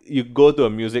like you go to a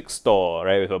music store,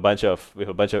 right, with a bunch of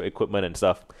equipment and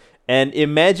stuff, and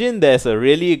imagine there's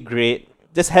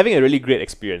having a really great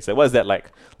experience. Like, what is that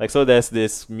like? Like, so there's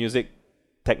this music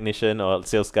technician or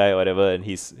sales guy or whatever, and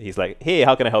he's like, hey,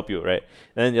 how can I help you, right?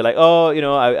 And then you're like, oh,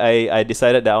 I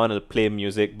decided that I want to play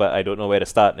music, but I don't know where to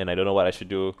start, and I don't know what I should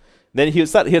do. Then he'll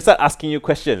start asking you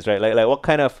questions, right? Like what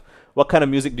kind of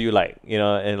music do you like,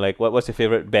 and like what's your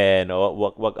favorite band, or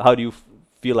what how do you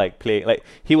feel like playing? Like,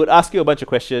 he would ask you a bunch of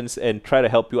questions and try to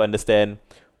help you understand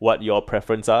what your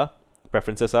preferences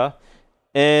are.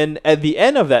 And at the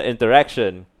end of that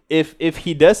interaction, if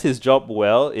he does his job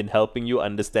well in helping you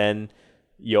understand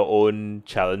your own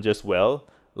challenges well,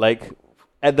 like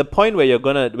at the point where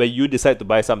you decide to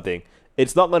buy something,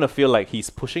 it's not gonna feel like he's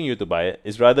pushing you to buy it.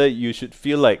 It's rather you should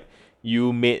feel like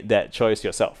you made that choice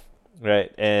yourself,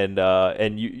 right?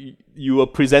 And you were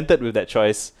presented with that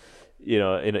choice,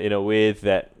 in a way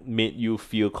that made you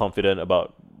feel confident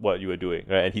about what you were doing,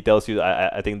 right? And he tells you,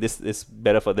 I think this is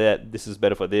better for that, this is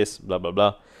better for this, blah blah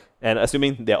blah, and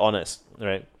assuming they're honest,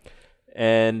 right?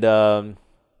 And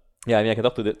yeah, I mean, I can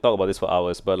talk about this for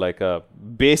hours, but like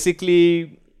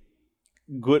basically,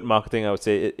 good marketing, I would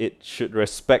say, it should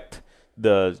respect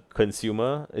the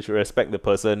consumer. It should respect the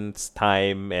person's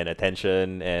time and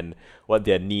attention and what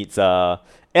their needs are.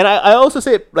 And I also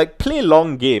say, like, play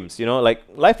long games, like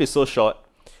life is so short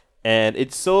and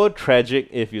it's so tragic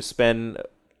if you spend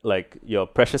like your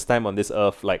precious time on this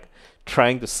earth like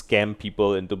trying to scam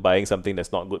people into buying something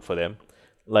that's not good for them.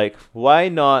 Like, why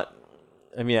not?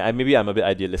 I mean, maybe I'm a bit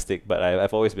idealistic, but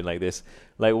I've always been like this.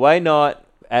 Like, why not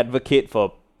advocate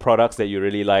for products that you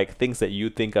really like, things that you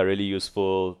think are really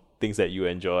useful, things that you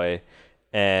enjoy,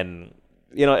 and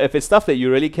if it's stuff that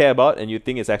you really care about and you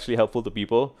think it's actually helpful to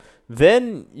people,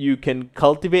 then you can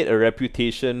cultivate a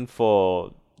reputation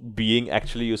for being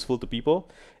actually useful to people.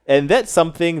 And that's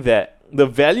something that the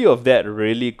value of that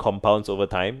really compounds over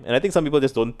time. And I think some people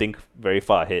just don't think very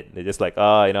far ahead. They're just like,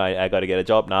 I got to get a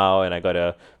job now and I got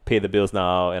to pay the bills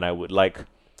now and I would like,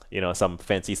 some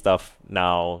fancy stuff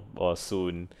now or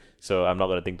soon. So I'm not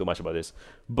going to think too much about this.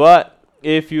 But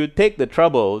if you take the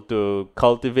trouble to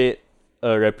cultivate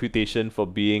a reputation for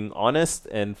being honest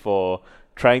and for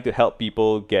trying to help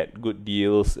people get good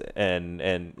deals and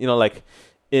like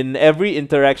in every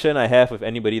interaction I have with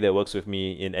anybody that works with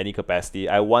me in any capacity,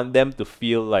 I want them to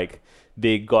feel like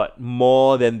they got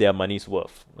more than their money's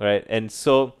worth, right? And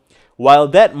so while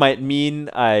that might mean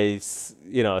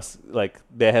like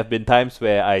there have been times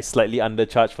where I slightly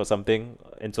undercharge for something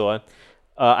and so on,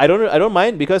 I don't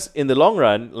mind, because in the long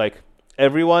run, like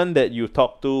everyone that you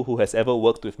talk to who has ever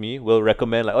worked with me will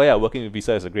recommend like, oh yeah, working with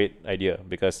Visa is a great idea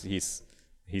because he's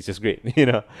just great,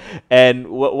 And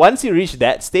once you reach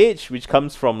that stage, which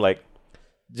comes from like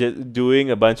doing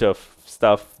a bunch of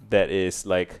stuff that is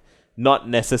like not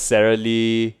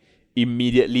necessarily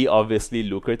immediately obviously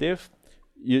lucrative,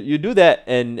 you do that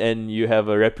and you have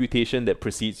a reputation that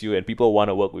precedes you and people want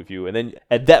to work with you, and then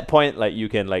at that point like you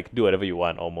can like do whatever you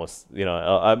want almost.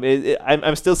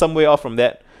 I'm still some way off from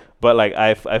that, but like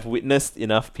I've witnessed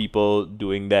enough people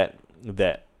doing that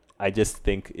I just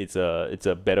think it's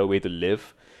a better way to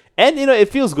live. And it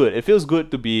feels good. It feels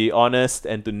good to be honest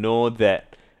and to know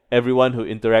that everyone who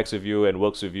interacts with you and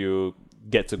works with you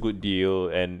gets a good deal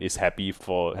and is happy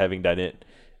for having done it.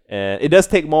 And it does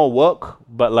take more work,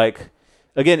 but like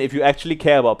again, if you actually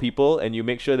care about people and you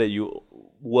make sure that you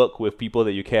work with people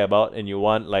that you care about and you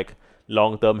want like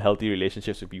long-term healthy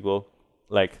relationships with people,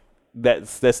 like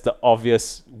that's the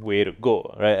obvious way to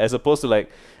go, right? As opposed to like,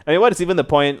 I mean, what is even the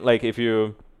point like if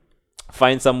you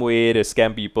find some way to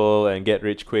scam people and get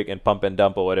rich quick and pump and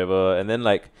dump or whatever, and then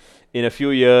like in a few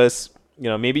years,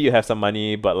 maybe you have some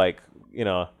money, but like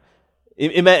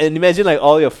imagine like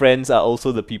all your friends are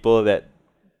also the people that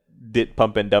did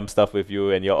pump and dump stuff with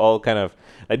you, and you're all kind of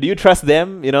like, do you trust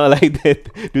them? Like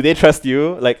do they trust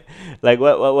you? Like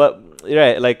what?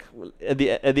 Right? Like at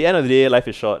the end of the day, life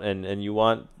is short, and you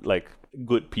want like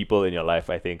good people in your life.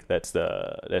 I think that's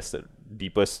the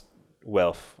deepest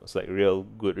wealth. It's like real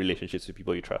good relationships with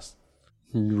people you trust.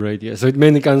 Right. Yeah. So it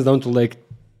mainly comes down to like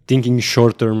thinking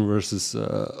short term versus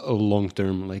a long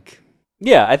term. Like.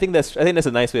 Yeah, I think that's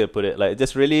a nice way to put it. Like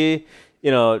just really,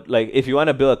 like if you want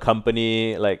to build a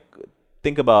company, like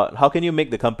think about how can you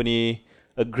make the company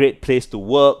a great place to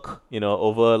work,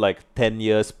 over like 10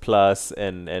 years plus,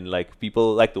 and like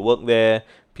people like to work there,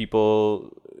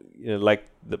 people like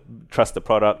trust the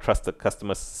product, trust the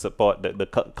customer support, the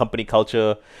company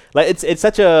culture. Like it's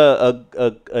such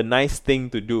a nice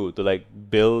thing to do, to like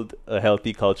build a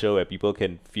healthy culture where people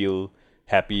can feel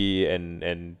happy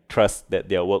and trust that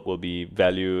their work will be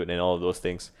valued and all of those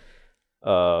things.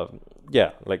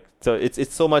 Yeah, like so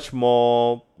it's so much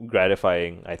more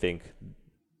gratifying, I think.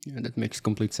 Yeah, that makes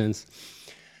complete sense.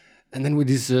 And then with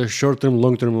this short term,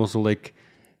 long term, also like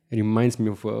it reminds me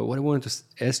of what I wanted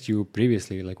to ask you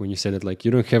previously. Like when you said that like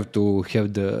you don't have to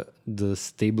have the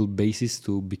stable basis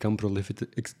to become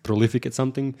prolific at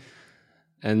something.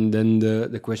 And then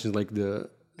the question is like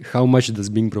how much does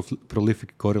being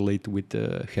prolific correlate with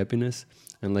happiness?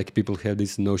 And like people have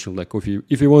this notion like if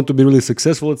you want to be really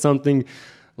successful at something,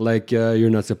 like you're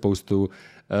not supposed to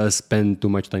spend too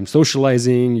much time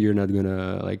socializing. You're not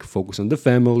gonna like focus on the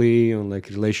family, on like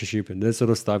relationship and that sort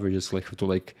of stuff. You just like have to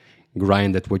like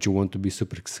grind at what you want to be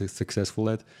super successful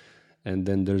at. And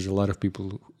then there's a lot of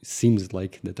people, it seems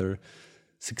like, that are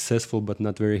successful but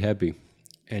not very happy,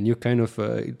 and you kind of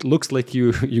it looks like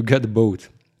you you got both.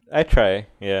 I try,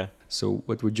 yeah. So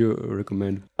what would you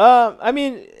recommend? I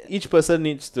mean, each person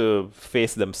needs to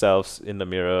face themselves in the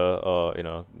mirror, or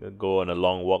go on a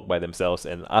long walk by themselves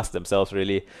and ask themselves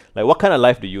really, like, what kind of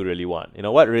life do you really want?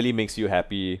 What really makes you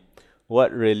happy?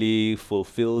 What really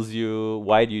fulfills you?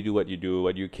 Why do you do what you do?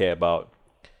 What do you care about?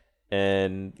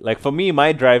 And like for me,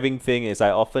 my driving thing is I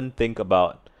often think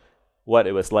about what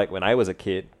it was like when I was a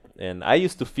kid, and I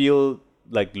used to feel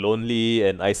like lonely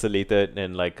and isolated,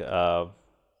 and like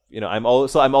I'm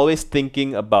always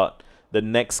thinking about the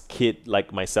next kid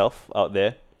like myself out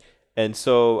there. And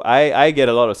so I get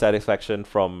a lot of satisfaction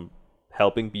from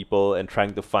helping people and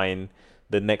trying to find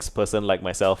the next person like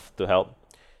myself to help.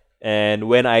 And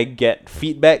when I get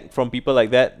feedback from people like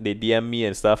that, they DM me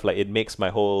and stuff, like it makes my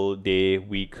whole day,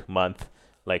 week, month,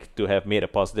 like to have made a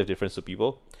positive difference to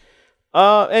people.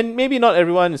 And maybe not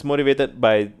everyone is motivated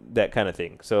by that kind of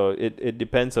thing. So it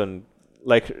depends on,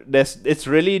 like, it's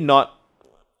really not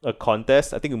a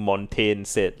contest. I think Montaigne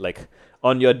said, like,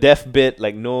 on your deathbed,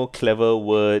 like, no clever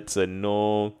words and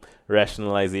no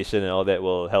rationalization and all that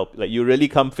will help. Like, you really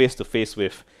come face to face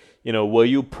with, were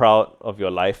you proud of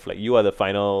your life? Like, you are the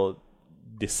final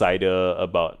decider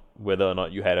about whether or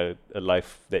not you had a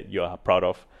life that you are proud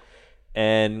of.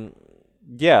 And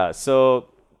yeah, so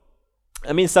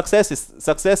I mean,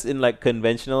 success in like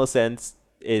conventional sense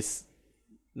is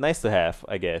nice to have,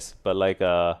 I guess. But like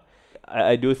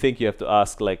I do think you have to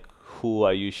ask, like, who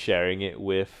are you sharing it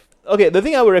with? Okay, the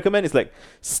thing I would recommend is, like,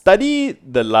 study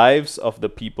the lives of the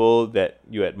people that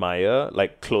you admire,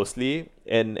 like, closely,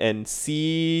 and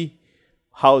see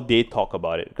how they talk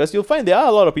about it. Because you'll find there are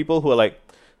a lot of people who are, like,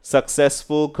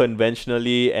 successful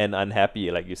conventionally and unhappy,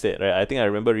 like you said, right? I think I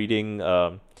remember reading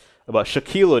about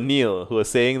Shaquille O'Neal, who was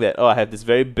saying that, I have this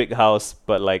very big house,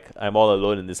 but, like, I'm all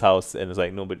alone in this house. And it's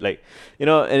like, no, but, like,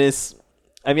 and it's,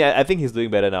 I mean, I think he's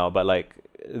doing better now, but, like,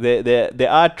 there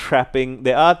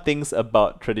are things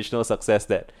about traditional success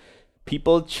that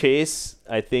people chase,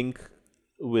 I think,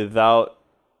 without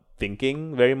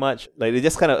thinking very much. Like, they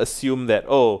just kind of assume that,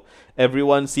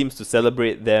 everyone seems to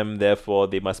celebrate them, therefore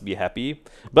they must be happy.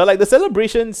 But, like, the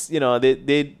celebrations,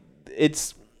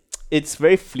 it's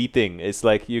very fleeting. It's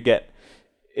like you get,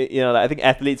 I think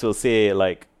athletes will say,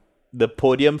 like, the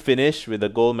podium finish with the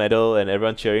gold medal and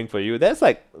everyone cheering for you, that's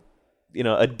like,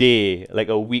 a day, like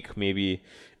a week maybe,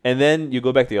 and then you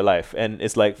go back to your life. And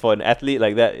it's like, for an athlete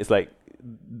like that, it's like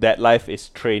that life is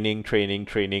training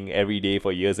every day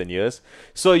for years and years.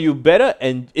 So you better,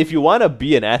 and if you want to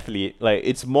be an athlete, like,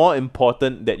 it's more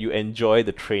important that you enjoy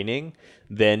the training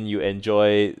than you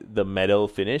enjoy the medal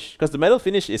finish, because the medal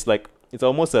finish is like, it's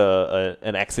almost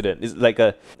an accident. It's like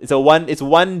it's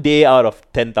one day out of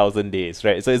 10,000 days,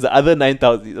 right? So it's the other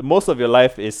 9,000. Most of your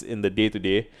life is in the day to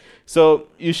day. So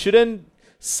you shouldn't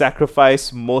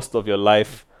sacrifice most of your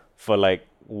life for, like,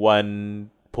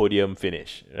 one podium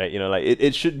finish, right? Like,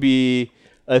 it should be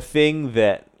a thing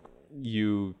that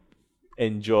you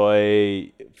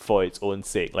enjoy for its own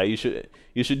sake. Like,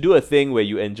 you should do a thing where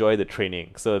you enjoy the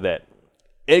training, so that,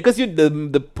 because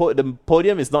the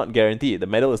podium is not guaranteed, the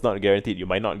medal is not guaranteed, you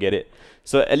might not get it.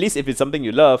 So at least if it's something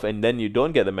you love and then you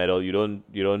don't get the medal, you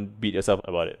don't beat yourself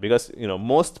about it, because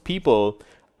most people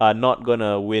are not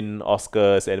gonna win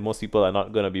Oscars, and most people are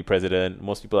not gonna be president.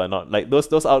 Most people are not, like,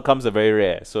 those outcomes are very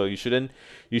rare. So you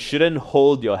shouldn't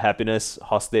hold your happiness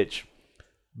hostage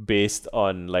based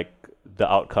on, like,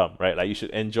 the outcome, right? Like, you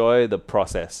should enjoy the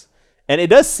process. And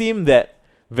it does seem that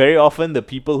very often the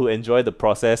people who enjoy the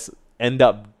process end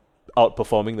up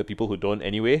outperforming the people who don't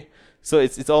anyway. So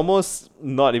it's almost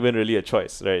not even really a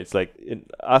choice, right? It's like,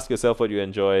 ask yourself what you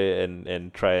enjoy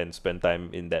and try and spend time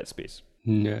in that space.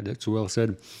 Yeah, that's well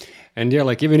said. And yeah,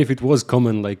 like, even if it was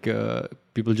common, like,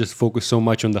 people just focus so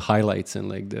much on the highlights and,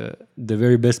 like, the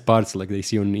very best parts, like, they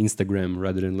see on Instagram,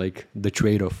 rather than, like, the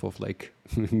trade-off of, like,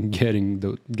 getting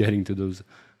to those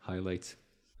highlights.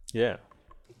 Yeah.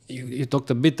 You talked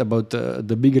a bit about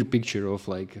the bigger picture of,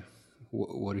 like,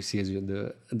 what you see as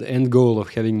the end goal of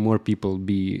having more people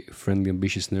be friendly,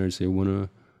 ambitious nerds. You want to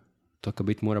talk a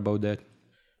bit more about that?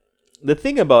 The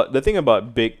thing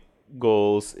about big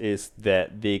goals is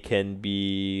that they can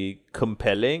be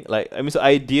compelling. Like, I mean, so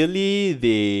ideally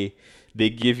they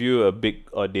give you a big,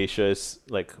 audacious,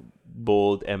 like,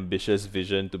 bold, ambitious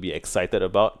vision to be excited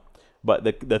about. But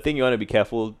the thing you want to be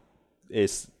careful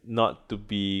is not to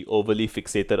be overly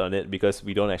fixated on it, because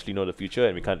we don't actually know the future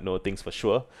and we can't know things for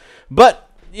sure. But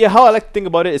yeah, how I like to think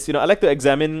about it is, I like to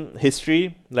examine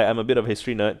history. Like, I'm a bit of a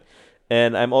history nerd,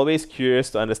 and I'm always curious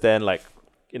to understand, like,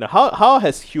 how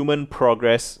has human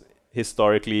progress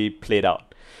historically played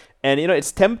out. And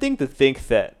it's tempting to think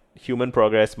that human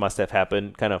progress must have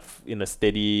happened kind of in a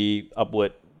steady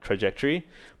upward trajectory.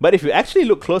 But if you actually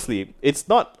look closely, it's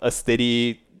not a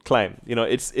steady climb.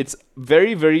 It's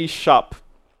very, very sharp,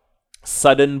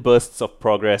 sudden bursts of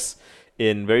progress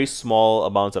in very small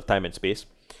amounts of time and space.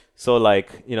 So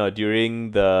like,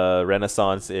 during the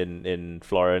Renaissance in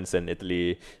Florence and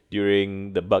Italy,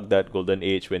 during the Baghdad Golden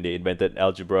Age when they invented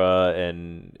algebra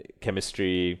and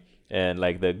chemistry, and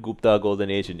like the Gupta Golden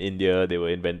Age in India, they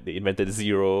invented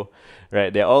zero,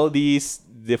 right? There are all these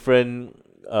different,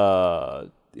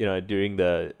 during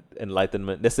the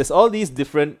Enlightenment, there's all these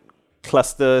different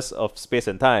clusters of space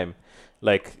and time.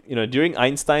 Like, during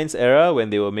Einstein's era, when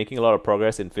they were making a lot of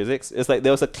progress in physics, it's like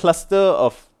there was a cluster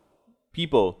of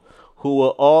people who were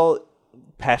all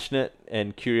passionate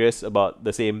and curious about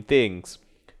the same things,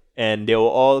 and they were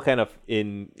all kind of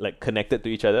connected to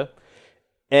each other.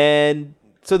 And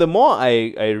so the more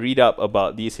I read up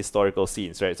about these historical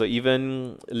scenes, right? So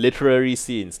even literary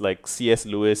scenes like C.S.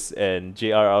 Lewis and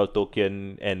J.R.R.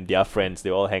 Tolkien and their friends,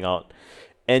 they all hang out.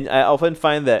 And I often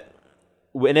find that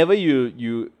whenever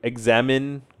you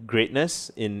examine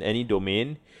greatness in any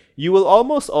domain, you will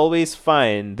almost always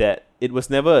find that it was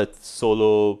never a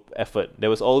solo effort. There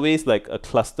was always like a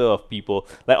cluster of people.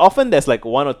 Like often there's like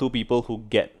one or two people who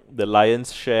get the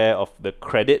lion's share of the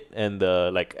credit and the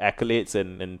like accolades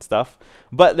and stuff.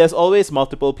 But there's always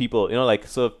multiple people,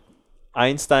 so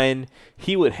Einstein,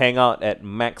 he would hang out at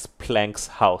Max Planck's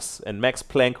house, and Max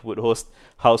Planck would host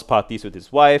house parties with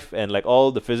his wife, and like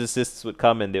all the physicists would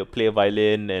come and they'll play a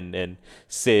violin and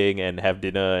sing and have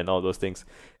dinner and all those things.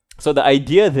 So the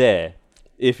idea there,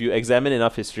 if you examine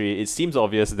enough history, it seems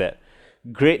obvious that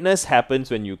greatness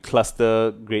happens when you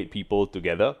cluster great people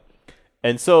together.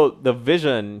 And so the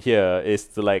vision here is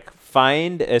to like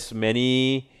find as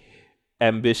many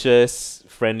ambitious,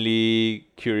 friendly,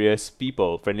 curious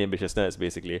people, friendly, ambitious nerds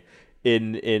basically,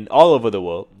 in all over the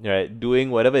world, right? Doing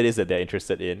whatever it is that they're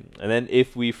interested in. And then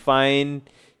if we find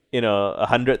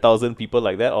 100,000 people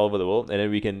like that all over the world, and then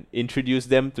we can introduce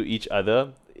them to each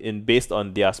other based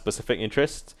on their specific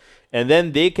interests, and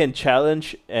then they can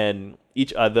challenge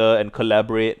each other and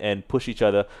collaborate and push each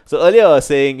other. So earlier I was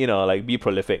saying, like be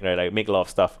prolific, right? Like make a lot of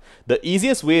stuff. The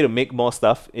easiest way to make more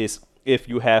stuff is if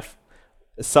you have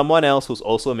someone else who's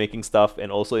also making stuff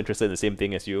and also interested in the same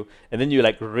thing as you, and then you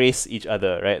like race each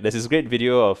other, right? There's this great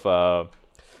video of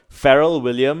Pharrell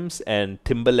Williams and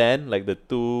Timbaland, like the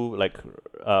two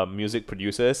music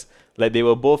producers. Like they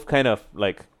were both kind of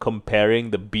like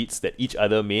comparing the beats that each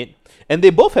other made, and they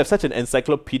both have such an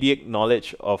encyclopedic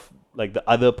knowledge of like the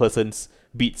other person's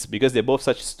beats because they're both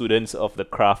such students of the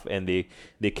craft, and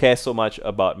they care so much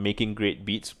about making great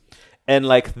beats. And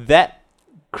like that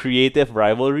creative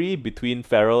rivalry between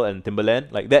Pharrell and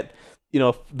Timbaland, like that,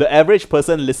 the average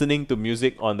person listening to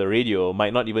music on the radio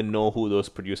might not even know who those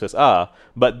producers are,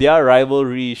 but their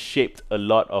rivalry shaped a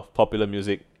lot of popular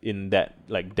music in that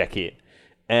like decade.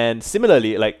 And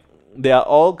similarly, like there are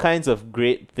all kinds of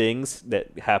great things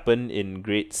that happen in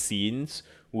great scenes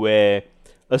where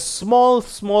a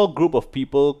small group of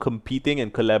people competing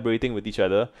and collaborating with each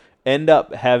other end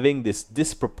up having this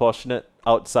disproportionate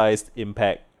outsized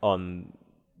impact on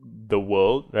the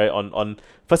world, right? On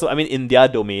first of all, I mean in their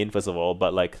domain first of all,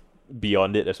 but like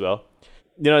beyond it as well.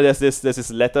 There's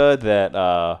this letter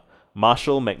that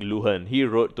Marshall McLuhan, he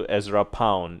wrote to Ezra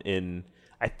Pound in,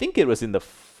 I think it was in the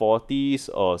 40s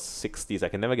or 60s. I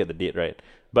can never get the date right.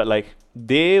 But like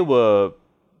they were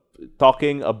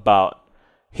talking about,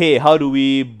 hey, how do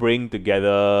we bring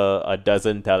together a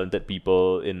dozen talented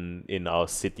people in our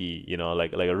city,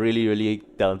 like a really, really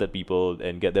talented people,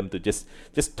 and get them to just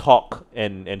talk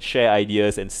and share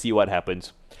ideas and see what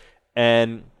happens.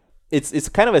 And it's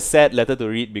kind of a sad letter to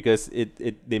read because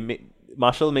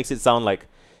Marshall makes it sound like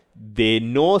they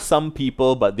know some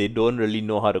people, but they don't really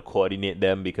know how to coordinate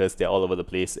them because they're all over the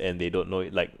place and they don't know,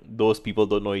 like those people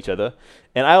don't know each other.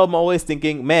 And I'm always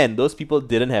thinking, man, those people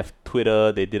didn't have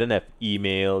Twitter, they didn't have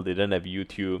email, they didn't have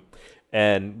YouTube,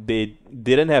 and they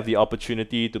didn't have the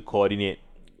opportunity to coordinate.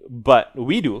 But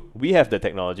we do. We have the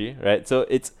technology, right? So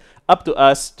it's up to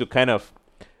us to kind of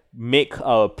make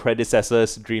our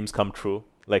predecessors' dreams come true,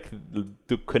 like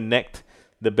to connect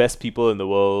the best people in the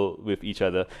world with each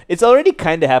other. It's already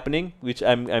kind of happening, which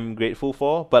I'm grateful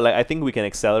for, but like I think we can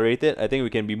accelerate it. I think we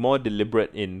can be more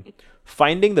deliberate in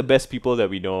finding the best people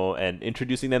that we know and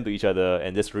introducing them to each other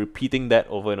and just repeating that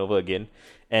over and over again.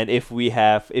 And if we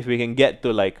can get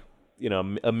to like,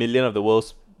 1 million of the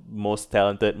world's most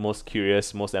talented, most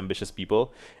curious, most ambitious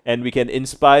people, and we can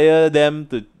inspire them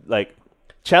to like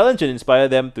challenge and inspire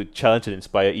them to challenge and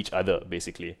inspire each other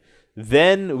basically,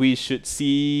 then we should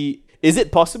see, is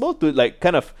it possible to like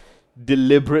kind of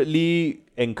deliberately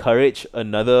encourage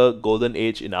another golden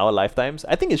age in our lifetimes?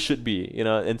 I think it should be,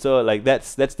 and so like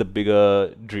that's the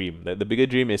bigger dream. Like, the bigger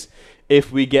dream is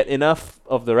if we get enough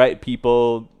of the right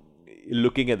people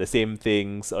looking at the same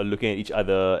things or looking at each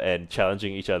other and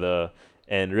challenging each other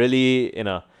and really,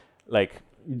 like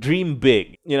dream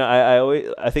big.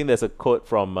 I think there's a quote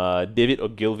from David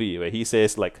Ogilvy where he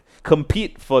says like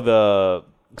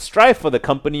strive for the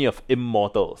company of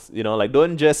immortals. Like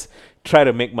don't just try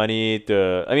to make money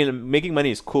making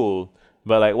money is cool,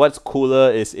 but like what's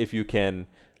cooler is if you can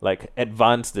like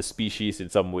advance the species in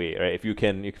some way, right? If you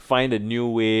can find a new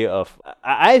way of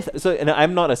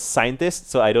I'm not a scientist,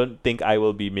 so I don't think I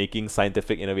will be making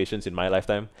scientific innovations in my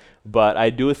lifetime, but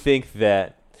I do think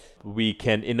that we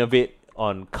can innovate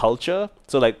on culture.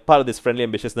 So like part of this friendly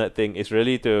ambitious nerd thing is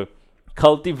really to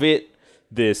cultivate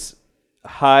this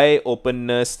high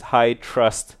openness, high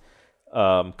trust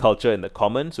culture in the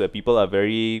commons where people are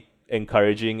very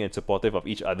encouraging and supportive of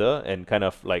each other, and kind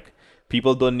of like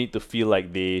people don't need to feel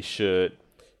like they should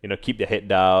keep their head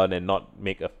down and not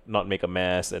make a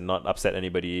mess and not upset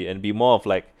anybody, and be more of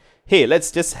like, hey,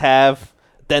 let's just have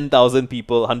 10,000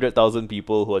 people, 100,000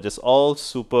 people who are just all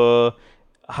super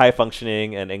high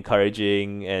functioning and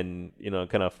encouraging and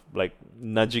kind of like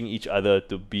nudging each other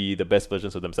to be the best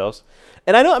versions of themselves.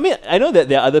 And I know that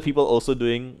there are other people also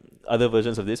doing other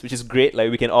versions of this, which is great.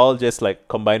 Like we can all just like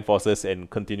combine forces and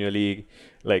continually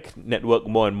like network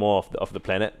more and more of the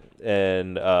planet.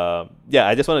 And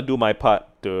I just want to do my part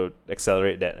to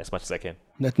accelerate that as much as I can.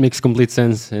 That makes complete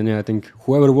sense. And I think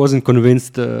whoever wasn't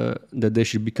convinced that they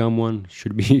should become one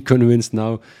should be convinced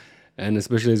now. And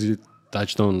especially as you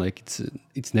touched on, like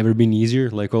it's never been easier.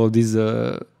 Like all of these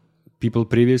people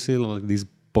previously, like these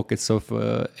pockets of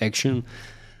action,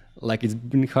 like it's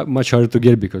been much harder to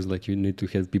get because like you need to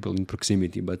have people in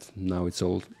proximity. But now it's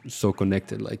all so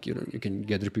connected. Like you can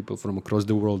gather people from across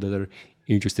the world that are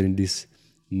interested in this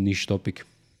niche topic.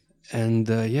 And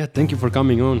thank you for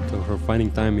coming on, for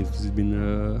finding time. It's been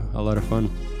a lot of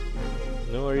fun.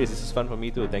 No worries, this is fun for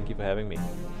me too. Thank you for having me.